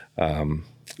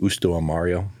 Usto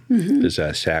Amario, his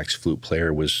sax flute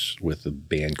player, was with the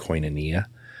band Koinonia.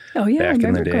 Oh yeah, back I in the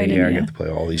remember day. Koinonia. Yeah, I got to play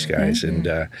all these guys, and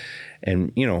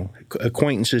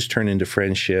acquaintances turn into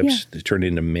friendships. They turn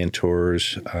into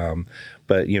mentors.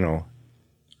 But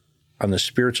on the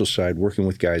spiritual side, working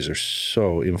with guys are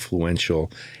so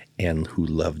influential, and who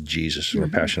love Jesus and are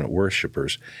passionate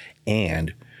worshipers,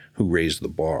 and who raised the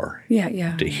bar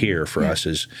to hear for us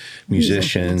as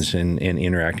musicians and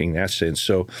interacting in that sense.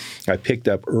 So I picked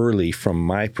up early from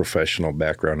my professional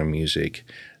background in music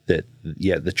that,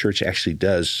 the church actually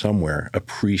does somewhere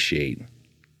appreciate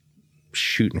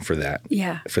shooting for that,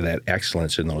 for that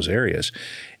excellence in those areas.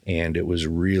 And it was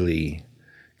really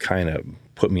kind of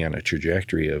put me on a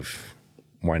trajectory of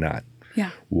why not?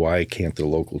 Yeah. Why can't the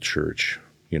local church,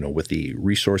 with the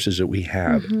resources that we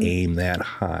have, aim that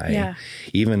high,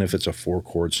 even if it's a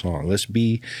 4-chord song? Let's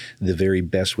be the very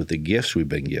best with the gifts we've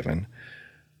been given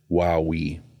while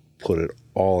we put it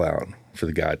all out for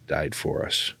the God died for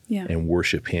us and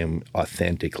worship him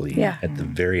authentically at the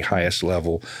very highest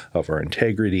level of our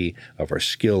integrity, of our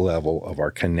skill level, of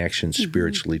our connection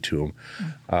spiritually to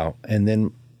him. And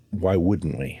then why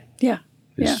wouldn't we? Yeah.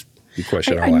 Is the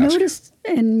question I'll ask. I noticed,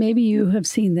 and maybe you have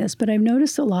seen this, but I've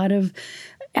noticed a lot of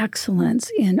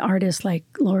excellence in artists like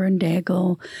Lauren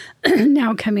Daigle,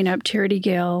 now coming up Charity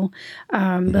Gale,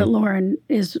 but Lauren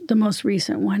is the most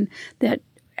recent one that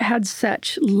had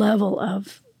such level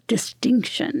of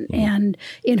distinction and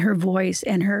in her voice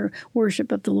and her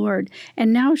worship of the Lord.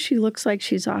 And now she looks like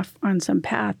she's off on some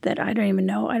path that I don't even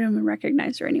know. I don't even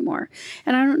recognize her anymore.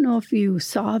 And I don't know if you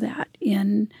saw that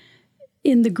in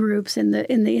the groups and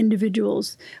in the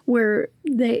individuals where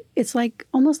it's like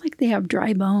almost like they have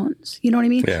dry bones. You know what I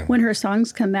mean? Yeah. When her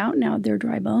songs come out now, they're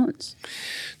dry bones.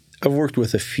 I've worked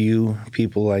with a few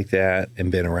people like that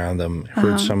and been around them,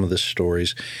 heard some of the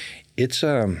stories. It's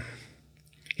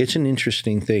an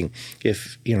interesting thing.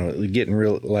 If, getting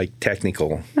real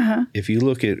technical, if you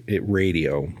look at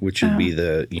radio, which would be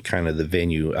the kind of the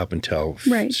venue up until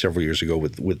several years ago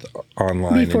with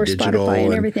online before and digital Spotify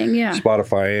and everything,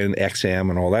 Spotify and XM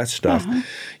and all that stuff,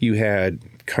 you had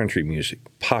country music,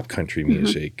 pop country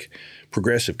music,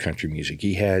 progressive country music.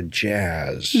 You had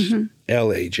jazz,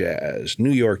 LA jazz,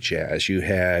 New York jazz. You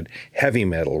had heavy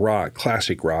metal, rock,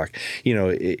 classic rock,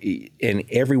 and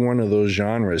every one of those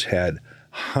genres had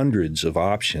hundreds of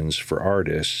options for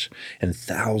artists and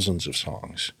thousands of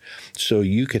songs. So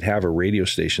you could have a radio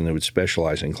station that would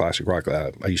specialize in classic rock.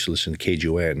 I used to listen to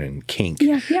KGON and Kink.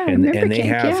 And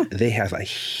they have a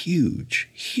huge,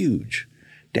 huge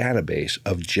database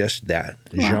of just that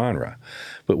genre.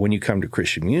 But when you come to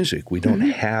Christian music, we don't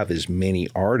have as many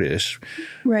artists.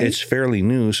 It's fairly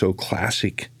new, so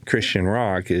classic Christian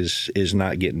rock is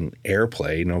not getting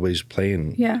airplay. Nobody's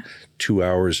playing 2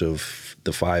 hours of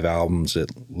the 5 albums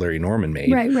that Larry Norman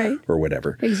made or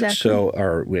whatever. Exactly.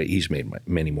 So, he's made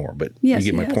many more, but you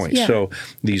get my point. Yeah. So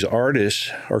these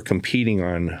artists are competing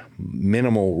on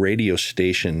minimal radio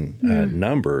station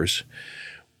numbers,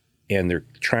 and they're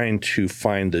trying to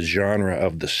find the genre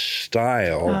of the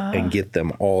style and get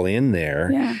them all in there.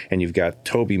 Yeah. And you've got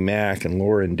Toby Mac and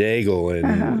Lauren Daigle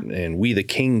and We the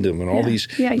Kingdom and all these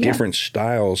different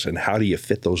styles. And how do you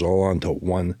fit those all onto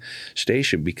one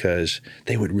station? Because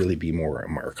they would really be more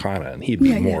Americana and he'd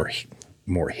be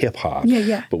more hip hop.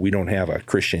 But we don't have a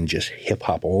Christian just hip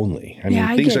hop only. I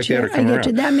mean, things like that are coming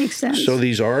around. That makes sense. So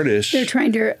these artists, they're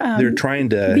trying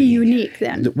to be unique.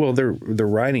 Then, well, they're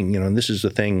writing. And this is the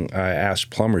thing. I ask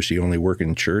plumbers: do you only work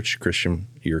in church, Christian?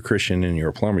 You're a Christian and you're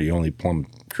a plumber. You only plumb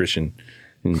Christian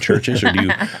in churches, or do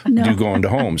you go into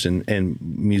homes? And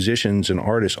musicians and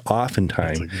artists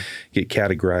oftentimes get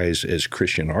categorized as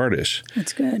Christian artists.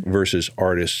 That's good. Versus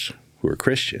artists who are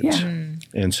Christians.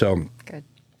 Yeah. And so. Good.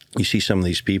 you see some of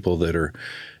these people that are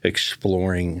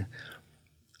exploring.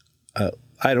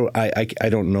 I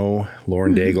don't know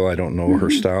Lauren Daigle. I don't know her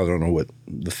style. I don't know what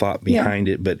the thought behind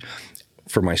it. But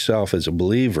for myself as a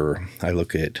believer, I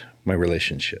look at my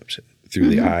relationships through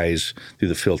the eyes, through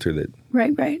the filter that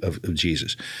of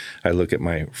Jesus. I look at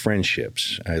my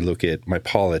friendships. I look at my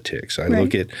politics. I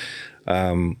look at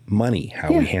money,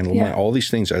 how we handle money. All these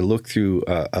things I look through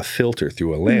a filter,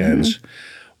 through a lens,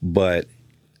 but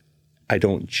I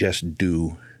don't just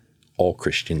do all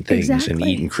Christian things and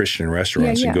eat in Christian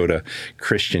restaurants and go to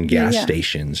Christian gas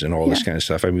stations and all this kind of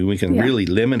stuff. I mean, we can really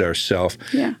limit ourselves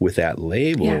with that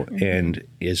label. And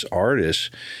as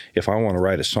artists, if I want to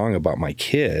write a song about my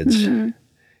kids,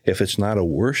 if it's not a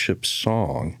worship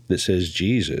song that says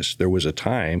Jesus, there was a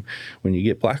time when you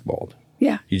get blackballed.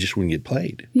 Yeah. You just wouldn't get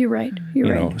played. You're right.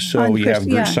 You're right. So you have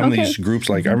groups, some of these groups,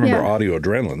 like I remember Audio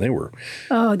Adrenaline, they were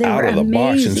out of the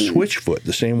box, and Switchfoot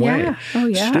the same way. Oh,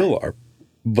 yeah. Still are.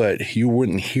 But you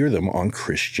wouldn't hear them on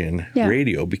Christian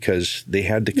radio because they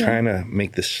had to kind of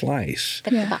make the slice.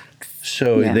 The box.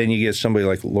 So then you get somebody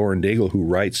like Lauren Daigle who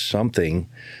writes something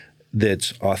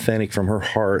that's authentic from her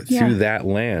heart through that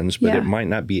lens, but it might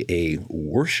not be a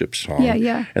worship song.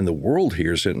 And the world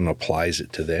hears it and applies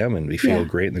it to them, and they feel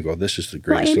great, and they go, this is the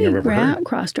greatest thing I've ever heard.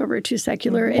 Crossed over to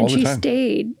secular, and she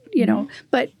stayed,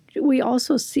 but we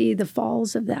also see the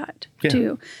falls of that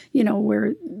too,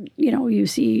 where, you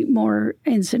see more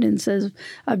incidences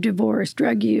of divorce,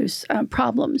 drug use,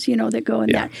 problems, that go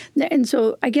in that. And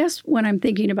so I guess when I'm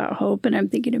thinking about hope and I'm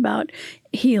thinking about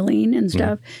healing and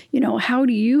stuff, how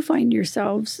do you find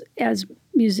yourselves as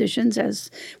musicians, as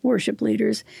worship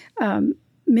leaders,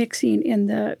 mixing in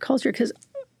the culture? Because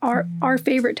our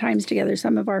favorite times together,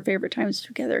 some of our favorite times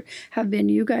together, have been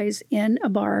you guys in a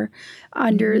bar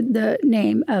under the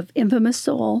name of Infamous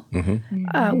Soul,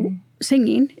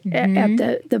 singing at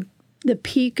the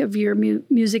peak of your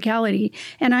musicality,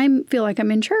 and I feel like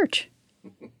I'm in church.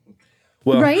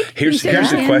 Well, here's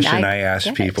the question I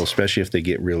ask people, especially if they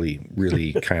get really,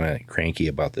 really kind of cranky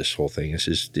about this whole thing. It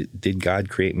says, did God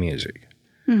create music?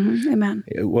 Amen.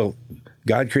 Well,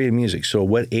 God created music. So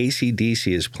what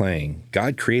AC/DC is playing,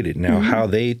 God created. Now, how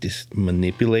they just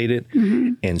manipulate it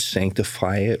and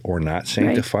sanctify it or not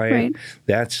sanctify it,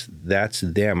 that's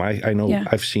them. I know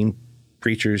I've seen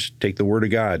preachers take the word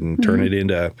of God and turn it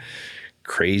into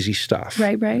crazy stuff.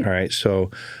 All right.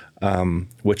 So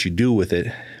what you do with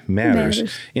it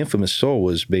matters. Infamous Soul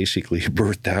was basically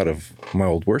birthed out of my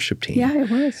old worship team. Yeah, it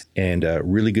was. And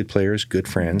really good players, good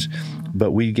friends.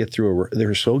 But we get through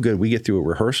they're so good. We get through a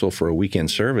rehearsal for a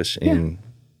weekend service in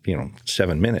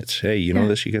 7 minutes. Hey, you know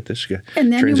this, you get this.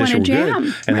 And then you want to jam.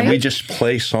 Good. And then we just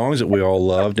play songs that we all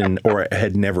loved or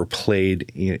had never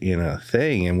played in a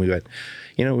thing. And we went,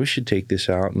 we should take this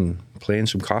out and play in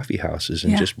some coffee houses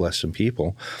and just bless some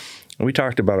people. And we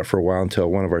talked about it for a while until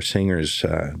one of our singers,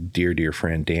 dear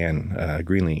friend Dan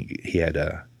Greenlee, he had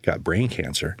got brain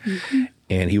cancer.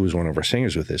 And he was one of our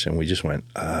singers with us. And we just went,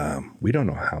 we don't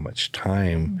know how much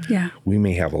time. We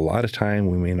may have a lot of time.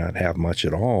 We may not have much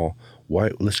at all.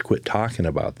 Why? Let's quit talking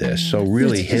about this. So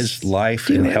really his life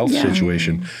and health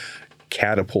situation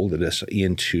catapulted us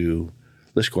into,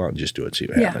 let's go out and just do it, see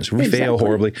what happens. We fail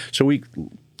horribly. So we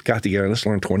got together, let's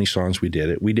learn 20 songs. We did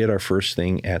it. We did our first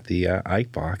thing at the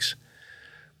Ike Box,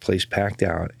 place packed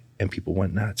out, and people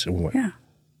went nuts. And we went,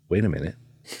 wait a minute.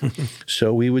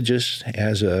 So we would just,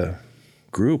 as a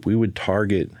group, we would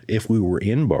target, if we were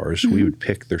in bars, we would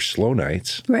pick their slow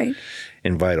nights,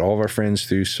 invite all of our friends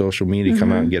through social media,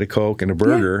 come out and get a Coke and a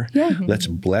burger. Let's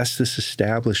bless this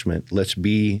establishment. Let's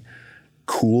be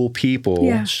cool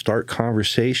people, start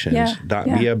conversations, not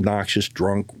be obnoxious,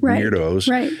 drunk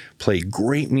weirdos, play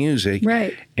great music,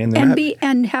 and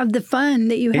have the fun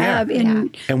that you have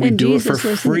in and we in do Jesus it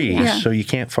for free, so you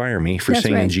can't fire me for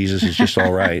singing Jesus is just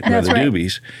all right, or the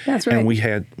Doobies. And we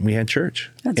had church,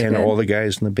 and all the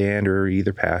guys in the band are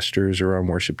either pastors or on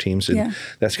worship teams, and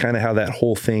that's kind of how that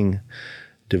whole thing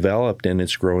developed, and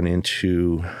it's grown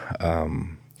into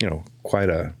quite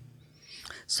a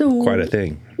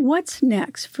thing. What's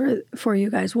next for you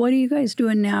guys? What are you guys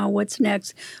doing now? What's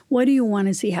next? What do you want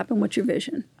to see happen? What's your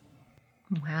vision?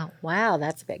 Wow,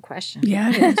 that's a big question.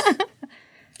 Yeah, it is.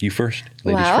 You first,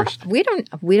 ladies first. We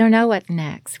don't know what's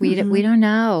next. We don't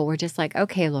know. We're just like,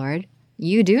 okay, Lord,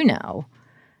 you do know.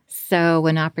 So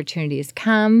when opportunities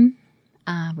come,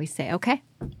 we say, okay.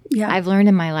 Yeah, I've learned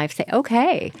in my life, say,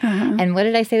 okay. And what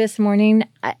did I say this morning?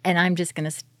 And I'm just going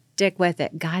to stick with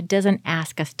it. God doesn't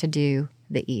ask us to do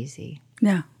the easy.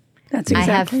 No, that's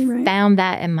exactly right. I have found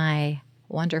that in my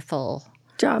wonderful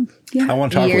job. Yeah. I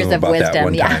want to talk Years with him of about that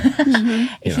wisdom, one time.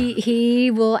 He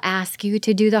will ask you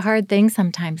to do the hard things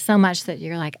sometimes so much that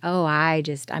you're like, oh,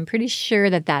 I'm pretty sure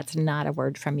that that's not a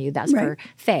word from you. That's for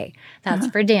Faye. That's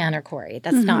for Dan or Corey.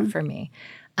 That's not for me.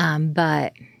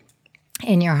 But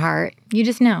in your heart, you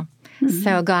just know.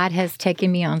 So God has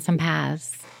taken me on some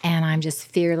paths, and I'm just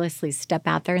fearlessly step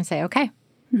out there and say, okay,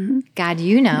 God,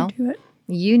 you know. Do it.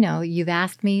 You know, you've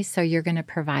asked me, so you're going to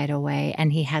provide a way.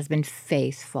 And he has been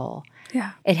faithful.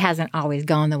 Yeah. It hasn't always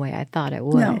gone the way I thought it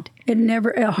would. No,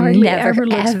 it hardly ever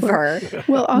looks ever.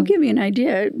 Well, I'll give you an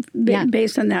idea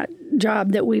based on that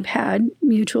job that we've had,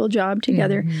 mutual job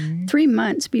together. 3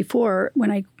 months before when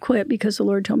I quit, because the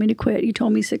Lord told me to quit. He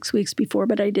told me 6 weeks before,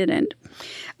 but I didn't.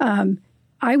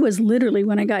 I was literally,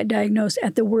 when I got diagnosed,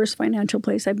 at the worst financial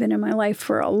place I've been in my life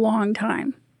for a long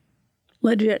time.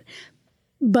 Legit.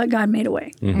 But God made a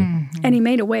way. And he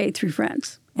made a way through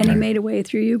friends. And he made a way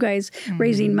through you guys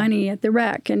raising money at the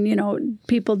rec and,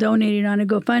 people donating on a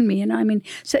GoFundMe. And I mean,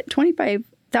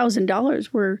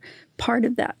 $25,000 were part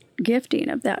of that gifting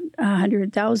of that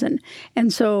 $100,000.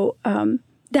 And so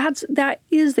that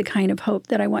is the kind of hope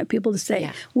that I want people to say.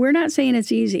 Yeah. We're not saying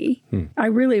it's easy. I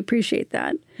really appreciate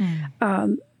that.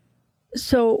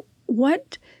 So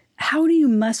how do you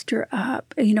muster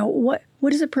up?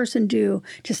 What does a person do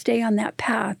to stay on that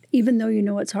path, even though you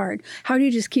know it's hard? How do you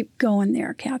just keep going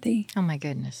there, Kathy? Oh, my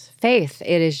goodness. Faith.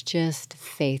 It is just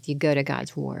faith. You go to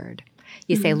God's word.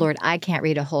 You say, Lord, I can't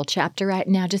read a whole chapter right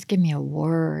now. Just give me a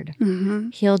word.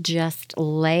 He'll just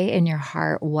lay in your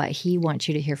heart what he wants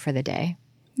you to hear for the day.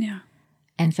 Yeah.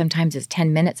 And sometimes it's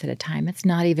 10 minutes at a time. It's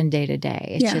not even day to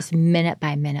day. It's just minute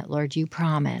by minute. Lord, you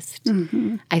promised.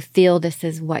 I feel this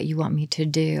is what you want me to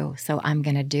do, so I'm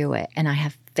going to do it. And I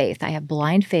have faith. I have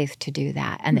blind faith to do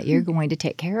that, and that you're going to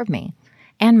take care of me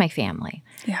and my family.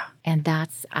 Yeah. And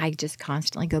I just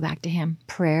constantly go back to him,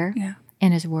 prayer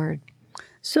and his word.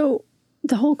 So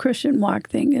the whole Christian walk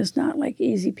thing is not like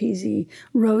easy peasy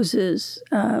roses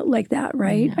like that,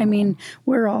 right? No. I mean,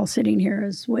 we're all sitting here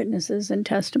as witnesses and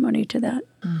testimony to that.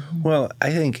 Well, I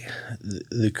think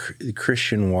the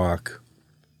Christian walk,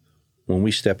 when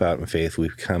we step out in faith, we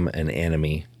become an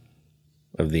enemy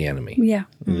of the enemy. Yeah.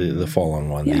 The fallen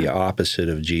one. The opposite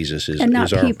of Jesus is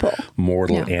our people.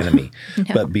 Mortal enemy.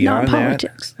 But beyond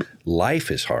that,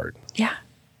 life is hard. Yeah.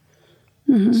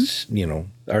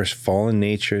 Our fallen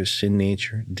nature, sin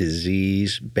nature,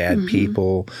 disease, bad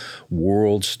people,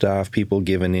 world stuff, people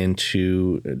given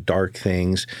into dark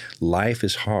things. Life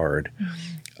is hard,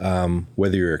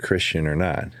 whether you're a Christian or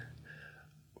not.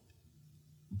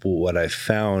 But what I've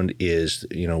found is,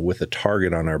 with a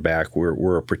target on our back,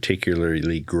 we're a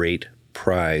particularly great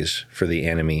prize for the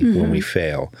enemy when we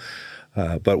fail.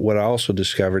 But what I also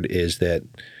discovered is that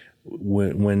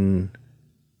when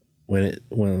the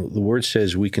word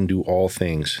says we can do all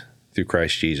things through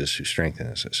Christ Jesus who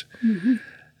strengthens us,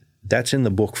 that's in the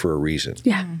book for a reason.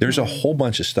 Yeah. There's a whole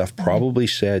bunch of stuff probably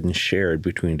said and shared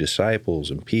between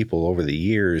disciples and people over the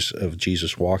years of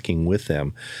Jesus walking with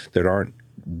them that aren't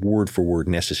word for word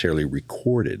necessarily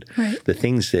recorded. Right. The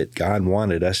things that God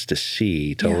wanted us to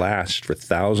see to last for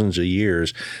thousands of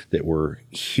years that were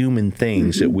human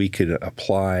things that we could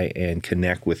apply and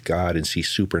connect with God and see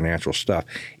supernatural stuff.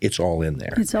 It's all in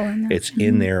there. It's all in there. It's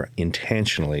in there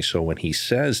intentionally. So when he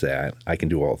says that, I can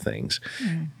do all things,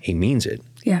 he means it.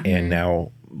 Yeah. And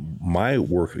now my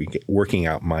working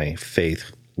out my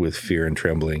faith with fear and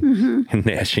trembling and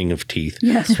gnashing of teeth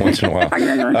once in a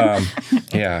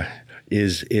while.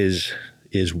 Is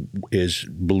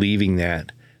believing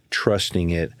that, trusting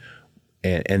it,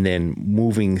 and then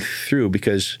moving through.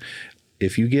 Because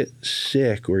if you get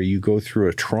sick or you go through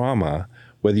a trauma,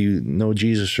 whether you know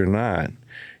Jesus or not,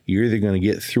 you're either going to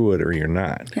get through it or you're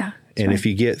not. Yeah. And if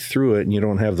you get through it and you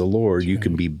don't have the Lord, you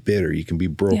can be bitter, you can be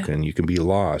broken, you can be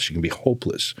lost, you can be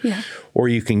hopeless. Yeah. Or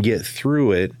you can get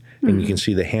through it and you can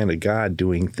see the hand of God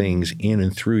doing things in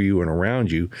and through you and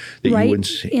around you that you wouldn't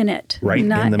see. In it. Right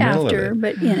not in the middle after, of it.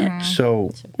 But in it.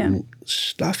 So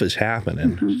stuff is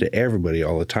happening to everybody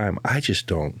all the time. I just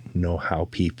don't know how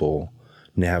people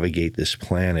navigate this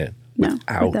planet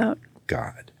without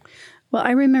God. Well,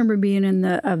 I remember being in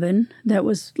the oven that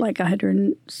was like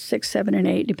 106, 7, and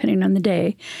 8, depending on the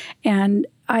day. And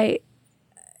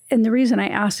the reason I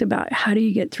asked about how do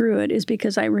you get through it is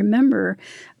because I remember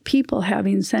people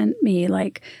having sent me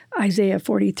like Isaiah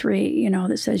 43,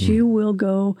 that says you will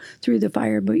go through the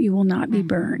fire, but you will not be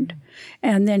burned.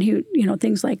 And then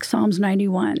things like Psalms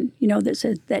 91, that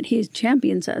says that he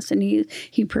champions us and he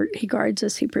guards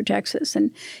us, he protects us.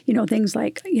 And, things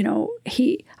like,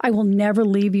 I will never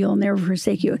leave you, I'll never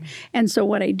forsake you. And so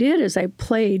what I did is I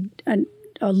played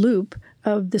a loop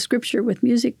of the scripture with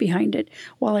music behind it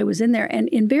while I was in there. And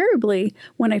invariably,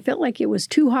 when I felt like it was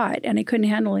too hot and I couldn't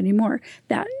handle it anymore,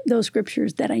 that those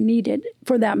scriptures that I needed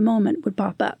for that moment would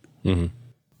pop up. Mm-hmm.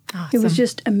 Awesome. It was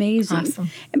just amazing.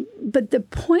 Awesome. But the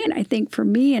point, I think, for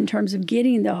me in terms of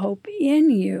getting the hope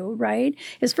in you, right,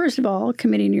 is first of all,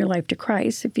 committing your life to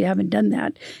Christ. If you haven't done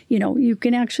that, you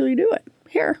can actually do it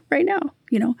here, right now.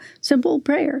 Simple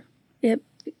prayer.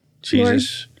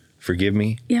 Jesus, forgive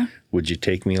me. Yeah. Would you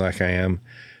take me like I am?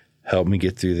 Help me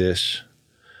get through this.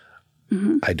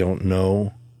 Mm-hmm. I don't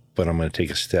know, but I'm going to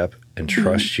take a step and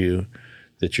trust you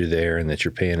that you're there and that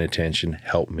you're paying attention.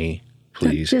 Help me,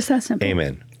 please. Just that simple.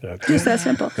 Amen. Just that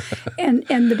simple.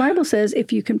 And the Bible says,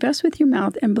 if you confess with your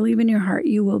mouth and believe in your heart,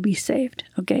 you will be saved.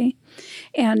 Okay?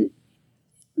 And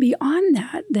beyond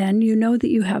that, then you know that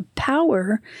you have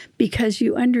power because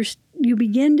you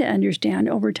begin to understand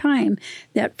over time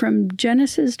that from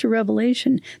Genesis to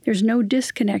Revelation, there's no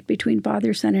disconnect between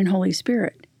Father, Son, and Holy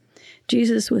Spirit.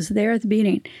 Jesus was there at the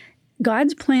beginning.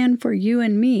 God's plan for you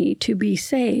and me to be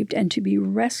saved and to be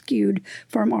rescued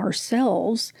from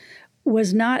ourselves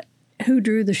was not who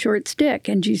drew the short stick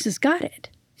and Jesus got it.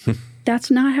 That's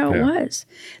not how it was.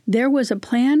 There was a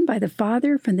plan by the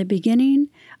Father from the beginning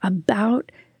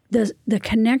about the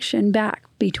connection back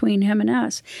between him and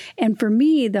us. And for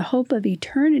me, the hope of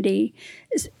eternity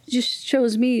just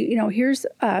shows me, here's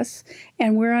us,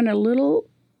 and we're on a little,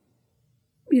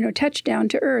 touchdown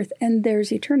to earth, and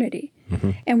there's eternity.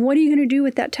 Mm-hmm. And what are you going to do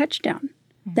with that touchdown?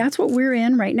 Mm-hmm. That's what we're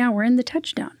in right now. We're in the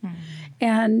touchdown. Mm-hmm.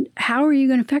 And how are you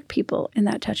going to affect people in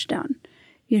that touchdown?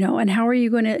 And how are you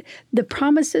going to, the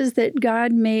promises that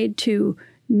God made to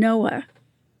Noah,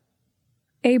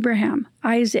 Abraham,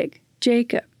 Isaac,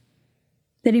 Jacob,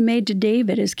 that he made to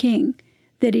David as king,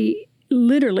 that he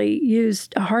literally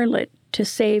used a harlot to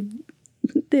save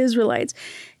the Israelites.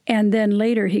 And then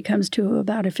later he comes to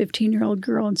about a 15-year-old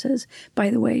girl and says,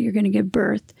 by the way, you're going to give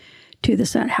birth to the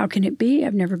son. How can it be?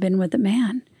 I've never been with a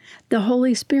man. The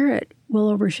Holy Spirit will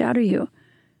overshadow you.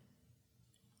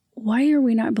 Why are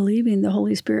we not believing the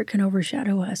Holy Spirit can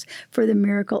overshadow us for the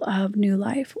miracle of new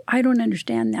life? I don't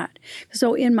understand that.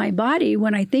 So in my body,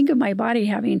 when I think of my body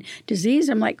having disease,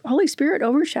 I'm like, Holy Spirit,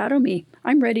 overshadow me.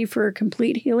 I'm ready for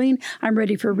complete healing. I'm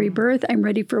ready for rebirth. I'm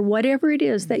ready for whatever it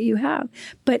is that you have.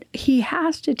 But he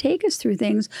has to take us through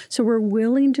things so we're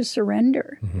willing to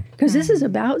surrender. Because this is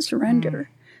about surrender.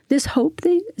 This hope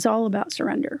thing is all about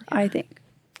surrender, I think.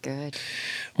 Good.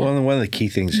 Well, and one of the key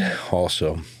things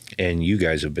also, and you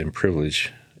guys have been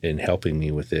privileged in helping me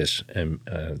with this, and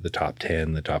the top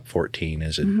 10, the top 14,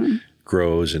 as it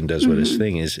grows and does what its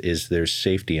thing is there's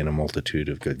safety in a multitude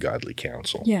of good godly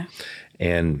counsel. Yeah.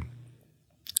 And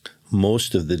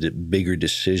most of the bigger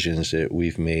decisions that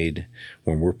we've made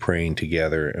when we're praying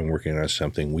together and working on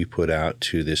something, we put out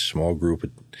to this small group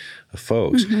of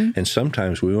folks. And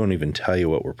sometimes we won't even tell you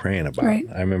what we're praying about. Right.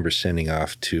 I remember sending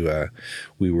off to,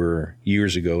 we were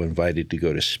years ago invited to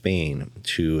go to Spain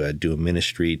to do a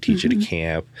ministry, teach at a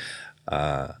camp.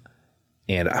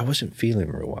 And I wasn't feeling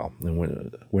real well.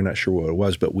 And we're not sure what it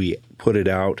was, but we put it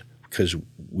out because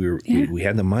we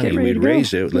had the money. We had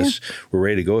raised it. We're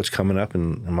ready to go. It's coming up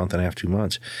in a month and a half, 2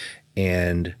 months.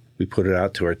 And we put it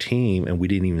out to our team, and we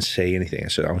didn't even say anything. I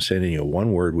said, I'm sending you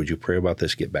one word. Would you pray about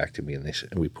this? Get back to me.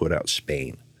 And we put out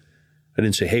Spain. I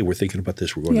didn't say, hey, we're thinking about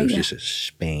this. We're going to just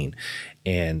Spain.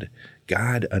 And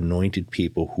God anointed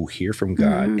people who hear from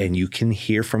God, and you can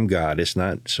hear from God. It's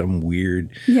not some weird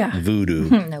voodoo.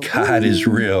 No. God is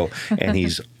real, and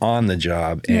he's on the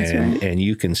job, and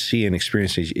you can see and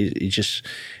experience it.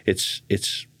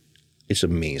 It's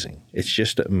amazing. It's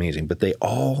just amazing. But they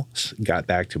all got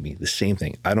back to me, the same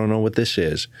thing. I don't know what this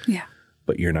is,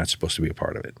 but you're not supposed to be a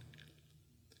part of it.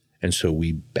 And so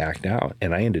we backed out,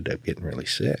 and I ended up getting really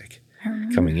sick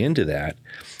coming into that.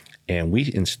 And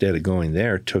we, instead of going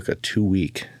there, took a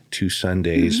 2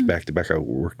 Sundays back to back. I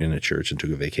worked in a church and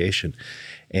took a vacation.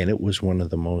 And it was one of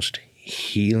the most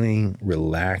healing,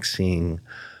 relaxing,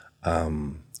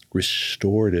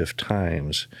 restorative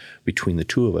times between the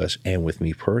two of us and with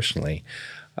me personally.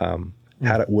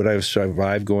 Would I have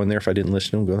survived going there if I didn't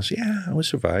listen to him? Going, yeah, I would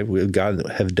survive. Would God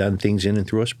have done things in and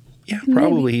through us? Yeah,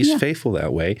 probably. He's faithful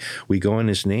that way. We go in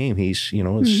his name. He's,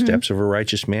 the steps of a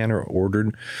righteous man are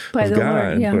ordered by of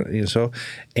God. Lord,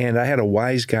 and I had a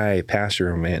wise guy,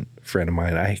 pastor, friend of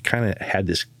mine. I kind of had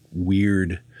this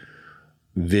weird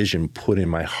vision put in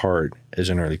my heart as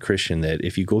an early Christian that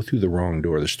if you go through the wrong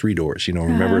door, there's 3 doors.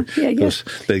 Remember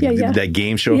that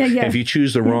game show? And if you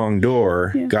choose the wrong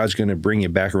door, God's going to bring you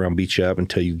back around, beat you up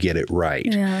until you get it right.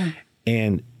 Yeah.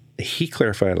 And he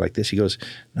clarified it like this. He goes,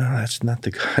 no, that's not the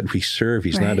God we serve.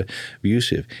 He's not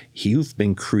abusive. You've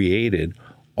been created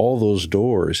all those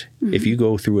doors, if you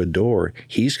go through a door,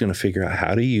 he's going to figure out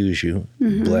how to use you,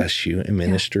 bless you, and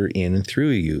minister in and through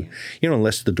you.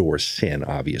 Unless the door is sin,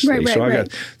 obviously. Right, so I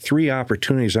got 3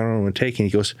 opportunities I don't want to take. And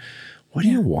he goes, what do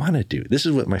you want to do? This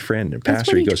is what my friend and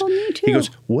pastor, he told me too. He goes,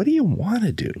 what do you want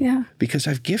to do? Yeah. Because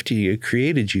I've gifted you,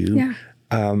 created you,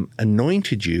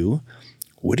 anointed you.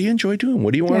 What do you enjoy doing?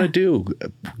 What do you want to do?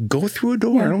 Go through a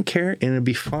door. I don't care. And it'll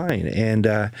be fine. And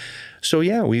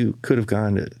we could have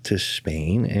gone to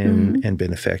Spain and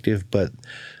been effective, but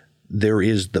there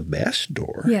is the best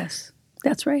door. Yes,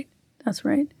 that's right. That's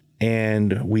right.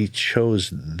 And we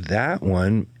chose that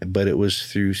one, but it was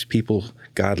through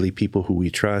godly people who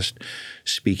we trust,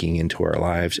 speaking into our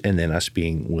lives, and then us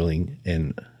being willing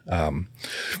and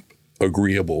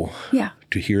agreeable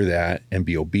to hear that and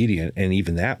be obedient. And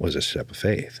even that was a step of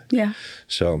faith. Yeah.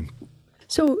 So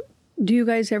do you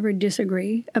guys ever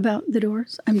disagree about the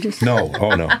doors? I'm just no.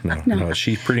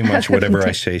 She pretty much whatever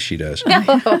I say, she does. This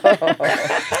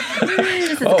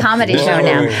is a comedy show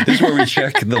now. This is where we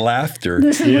check the laughter.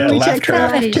 This is where we check the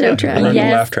Comedy show. Run the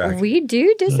laugh track. We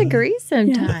do disagree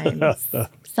sometimes.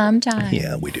 Sometimes.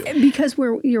 Yeah, we do. Because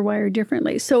you're wired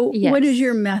differently. So what is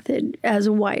your method as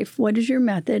a wife? What is your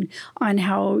method on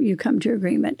how you come to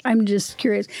agreement? I'm just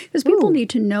curious because people need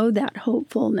to know that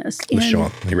hopefulness. Let's show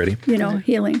them. You ready?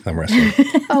 Healing. I'm wrestling.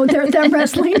 Oh, they're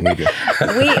wrestling.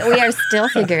 We are still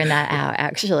figuring that out,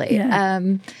 actually.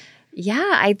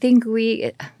 Yeah. I think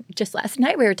just last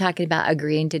night we were talking about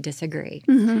agreeing to disagree.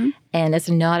 And it's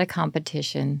not a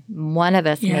competition. One of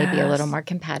us may be a little more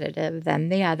competitive than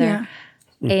the other. Yeah.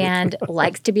 And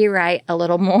likes to be right a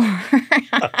little more.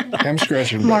 I'm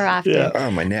scratching more often. Yeah. Oh,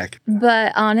 my neck.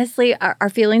 But honestly, our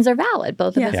feelings are valid.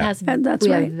 Both of us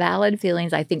have valid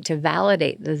feelings. I think to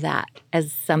validate that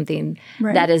as something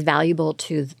that is valuable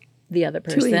to the other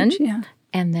person. To each,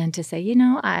 and then to say,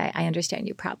 I understand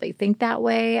you probably think that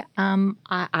way.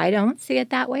 I don't see it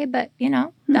that way, but,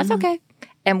 that's okay.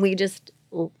 And we just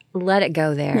let it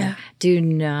go there. Yeah. Do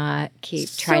not keep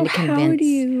trying to convince. How do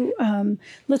you,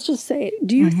 let's just say,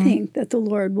 do you think that the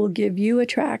Lord will give you a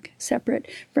track separate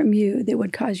from you that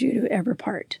would cause you to ever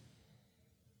part?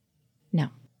 No.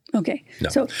 Okay. No.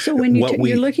 So when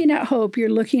you're looking at hope, you're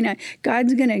looking at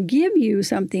God's going to give you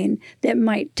something that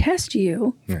might test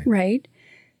you, right?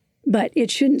 But it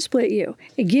shouldn't split you.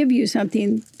 It give you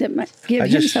something that might give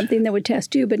him something that would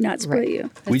test you, but not split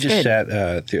you. We just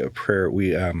sat through a prayer.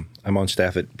 I'm on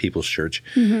staff at People's Church,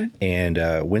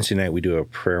 and Wednesday night we do a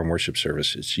prayer and worship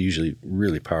service. It's usually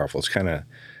really powerful.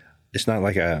 It's not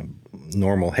like a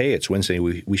normal, hey, it's Wednesday,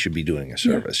 we should be doing a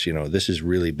service. This has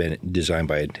really been designed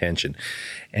by intention.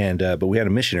 And but we had a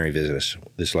missionary visit us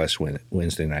this last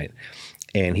Wednesday night,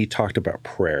 and he talked about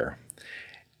prayer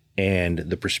and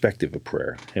the perspective of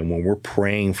prayer. And when we're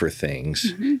praying for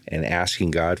things and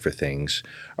asking God for things,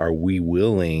 are we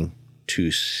willing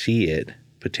to see it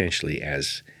potentially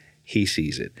as he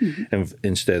sees it? And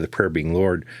instead of the prayer being,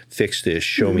 Lord, fix this,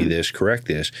 show me this, correct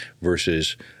this,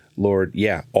 versus, Lord,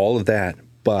 all of that,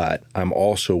 but I'm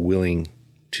also willing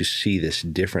to see this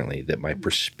differently, that my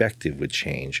perspective would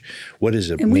change. What is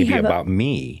it maybe about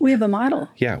me? We have a model.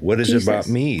 Yeah, what is it about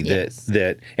me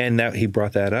and that he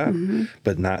brought that up,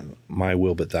 but not my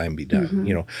will, but thine be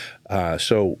done.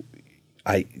 So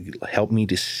help me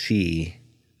to see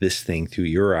this thing through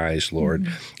your eyes, Lord.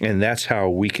 And that's how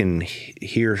we can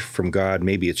hear from God.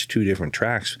 Maybe it's 2 different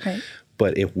tracks,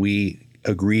 but if we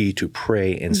agree to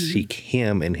pray and seek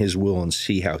him and his will and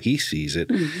see how he sees it,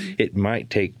 it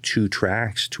might take 2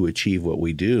 tracks to achieve what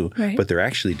we do, but they're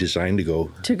actually designed to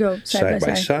go side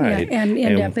by side. Yeah, and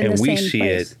end up in the we same see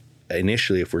place. it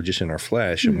initially if we're just in our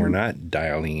flesh and we're not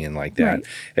dialing in like that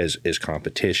as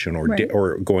competition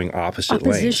or going opposite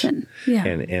lanes. And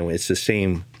it's the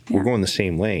same. We're going the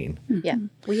same lane. Yeah,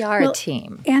 we are a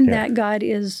team. And that God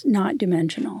is not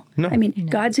dimensional. No. I mean,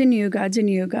 God's in you, God's in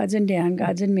you, God's in Dan,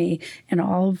 God's in me, and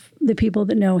all of the people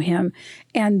that know him.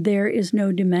 And there is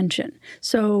no dimension.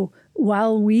 So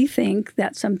while we think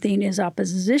that something is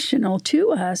oppositional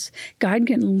to us, God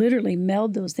can literally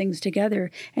meld those things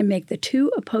together and make the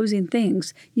 2 opposing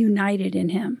things united in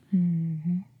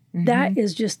him. That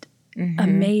is just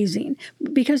amazing,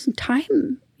 because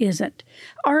time isn't.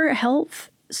 Our health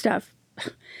stuff,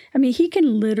 I mean, he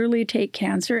can literally take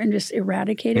cancer and just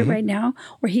eradicate it right now,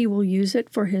 or he will use it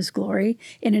for his glory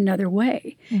in another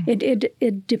way.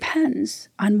 It depends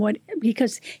on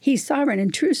because he's sovereign,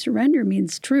 and true surrender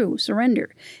means true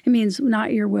surrender. It means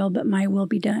not your will, but my will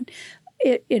be done.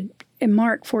 In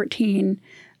Mark 14,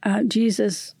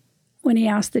 Jesus when he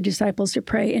asked the disciples to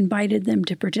pray, invited them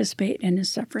to participate in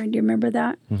his suffering. Do you remember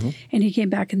that? Mm-hmm. And he came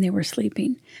back and they were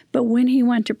sleeping. But when he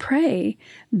went to pray,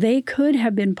 they could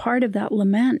have been part of that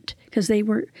lament because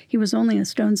he was only a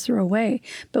stone's throw away.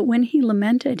 But when he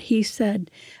lamented, he said,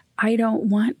 I don't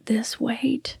want this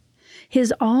weight.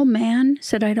 His all man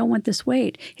said, I don't want this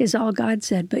weight. His all God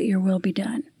said, but your will be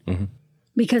done. Mm-hmm.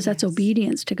 Because that's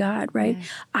obedience to God, right? Yes.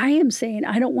 I am saying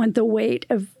I don't want the weight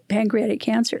of pancreatic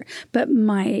cancer, but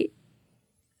my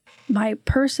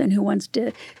person who wants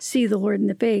to see the Lord in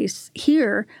the face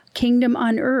here, kingdom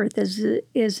on earth as it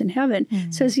is in heaven,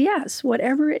 says yes,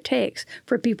 whatever it takes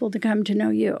for people to come to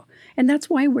know you. And that's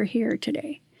why we're here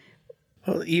today.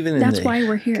 Well, even that's why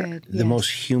we're here. The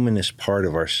most humanist part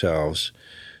of ourselves,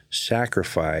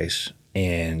 sacrifice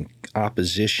and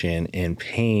opposition and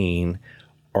pain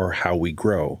are how we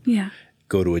grow. Yeah.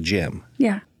 Go to a gym.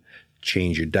 Yeah.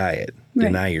 Change your diet. Right.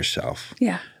 Deny yourself.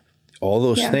 Yeah. All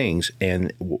those things.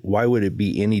 And why would it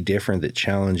be any different that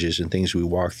challenges and things we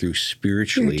walk through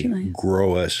spiritually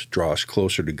grow us, draw us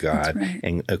closer to God,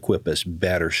 and equip us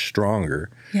better, stronger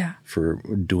for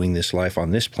doing this life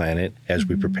on this planet as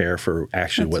we prepare for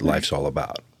actually what life's all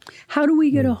about? How do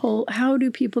we get how do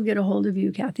people get a hold of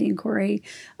you, Kathy and Corey,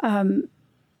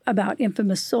 about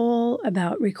Infamous Soul,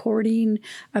 about recording,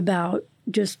 about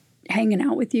just hanging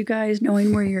out with you guys,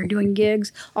 knowing where you're doing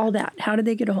gigs, all that? How do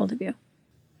they get a hold of you?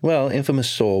 Well, Infamous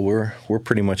Soul, we're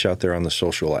pretty much out there on the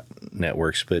social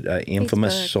networks, but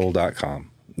infamoussoul.com.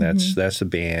 That's the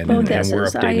band, both and we're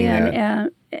updating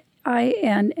that.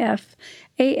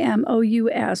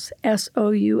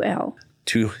 INFAMOUSSOUL.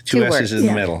 Two S's in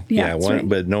the middle. Yeah, one, right.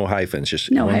 But no hyphens,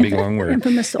 just one big long word.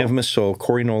 Infamous Soul. Infamous Soul,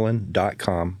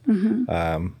 CoreyNolan.com.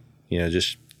 Mm-hmm.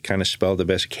 Just kind of spelled the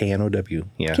best, K-N-O-W.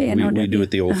 Yeah, we do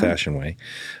it the old-fashioned way,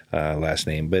 last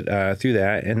name. But through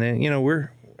that, and then,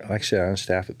 we're, like I said, on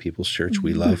staff at People's Church.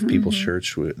 We love People's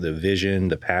Church. The vision,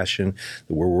 the passion,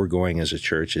 where we're going as a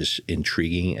church is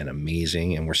intriguing and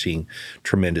amazing, and we're seeing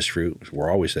tremendous fruit.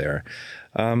 We're always there.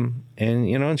 And,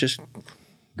 just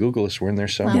Google us. We're in there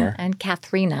somewhere. And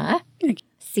Katharina,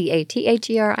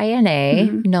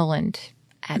 Catherina, Knowland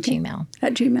at Gmail.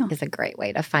 At Gmail. Is a great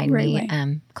way to find me.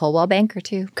 Coldwell Banker,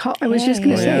 too. I was just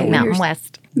going to say. Mountain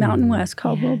West. Mountain West,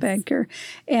 Coldwell Banker.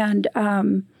 And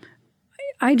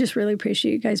I just really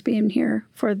appreciate you guys being here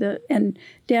and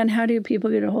Dan, how do people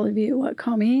get a hold of you? What,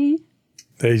 call me?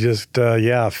 They just,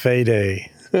 Fayday.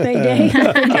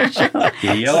 Fayday.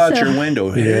 You yell out your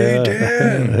window, hey,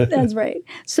 Dan. That's right.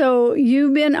 So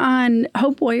you've been on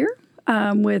Hope Warrior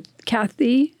with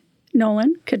Kathy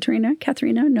Nolan, Katharina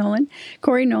Nolan,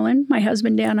 Corey Nolan, my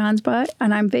husband Dan Ansbach,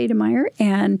 and I'm Veda Meyer,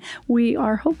 and we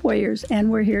are Hope Warriors, and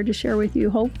we're here to share with you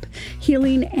hope,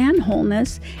 healing, and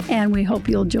wholeness, and we hope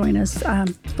you'll join us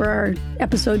for our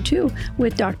episode 2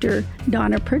 with Dr.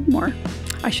 Donna Prigmore.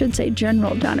 I should say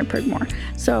General Donna Prigmore.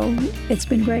 So it's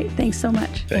been great. Thanks so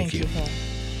much. Thank you.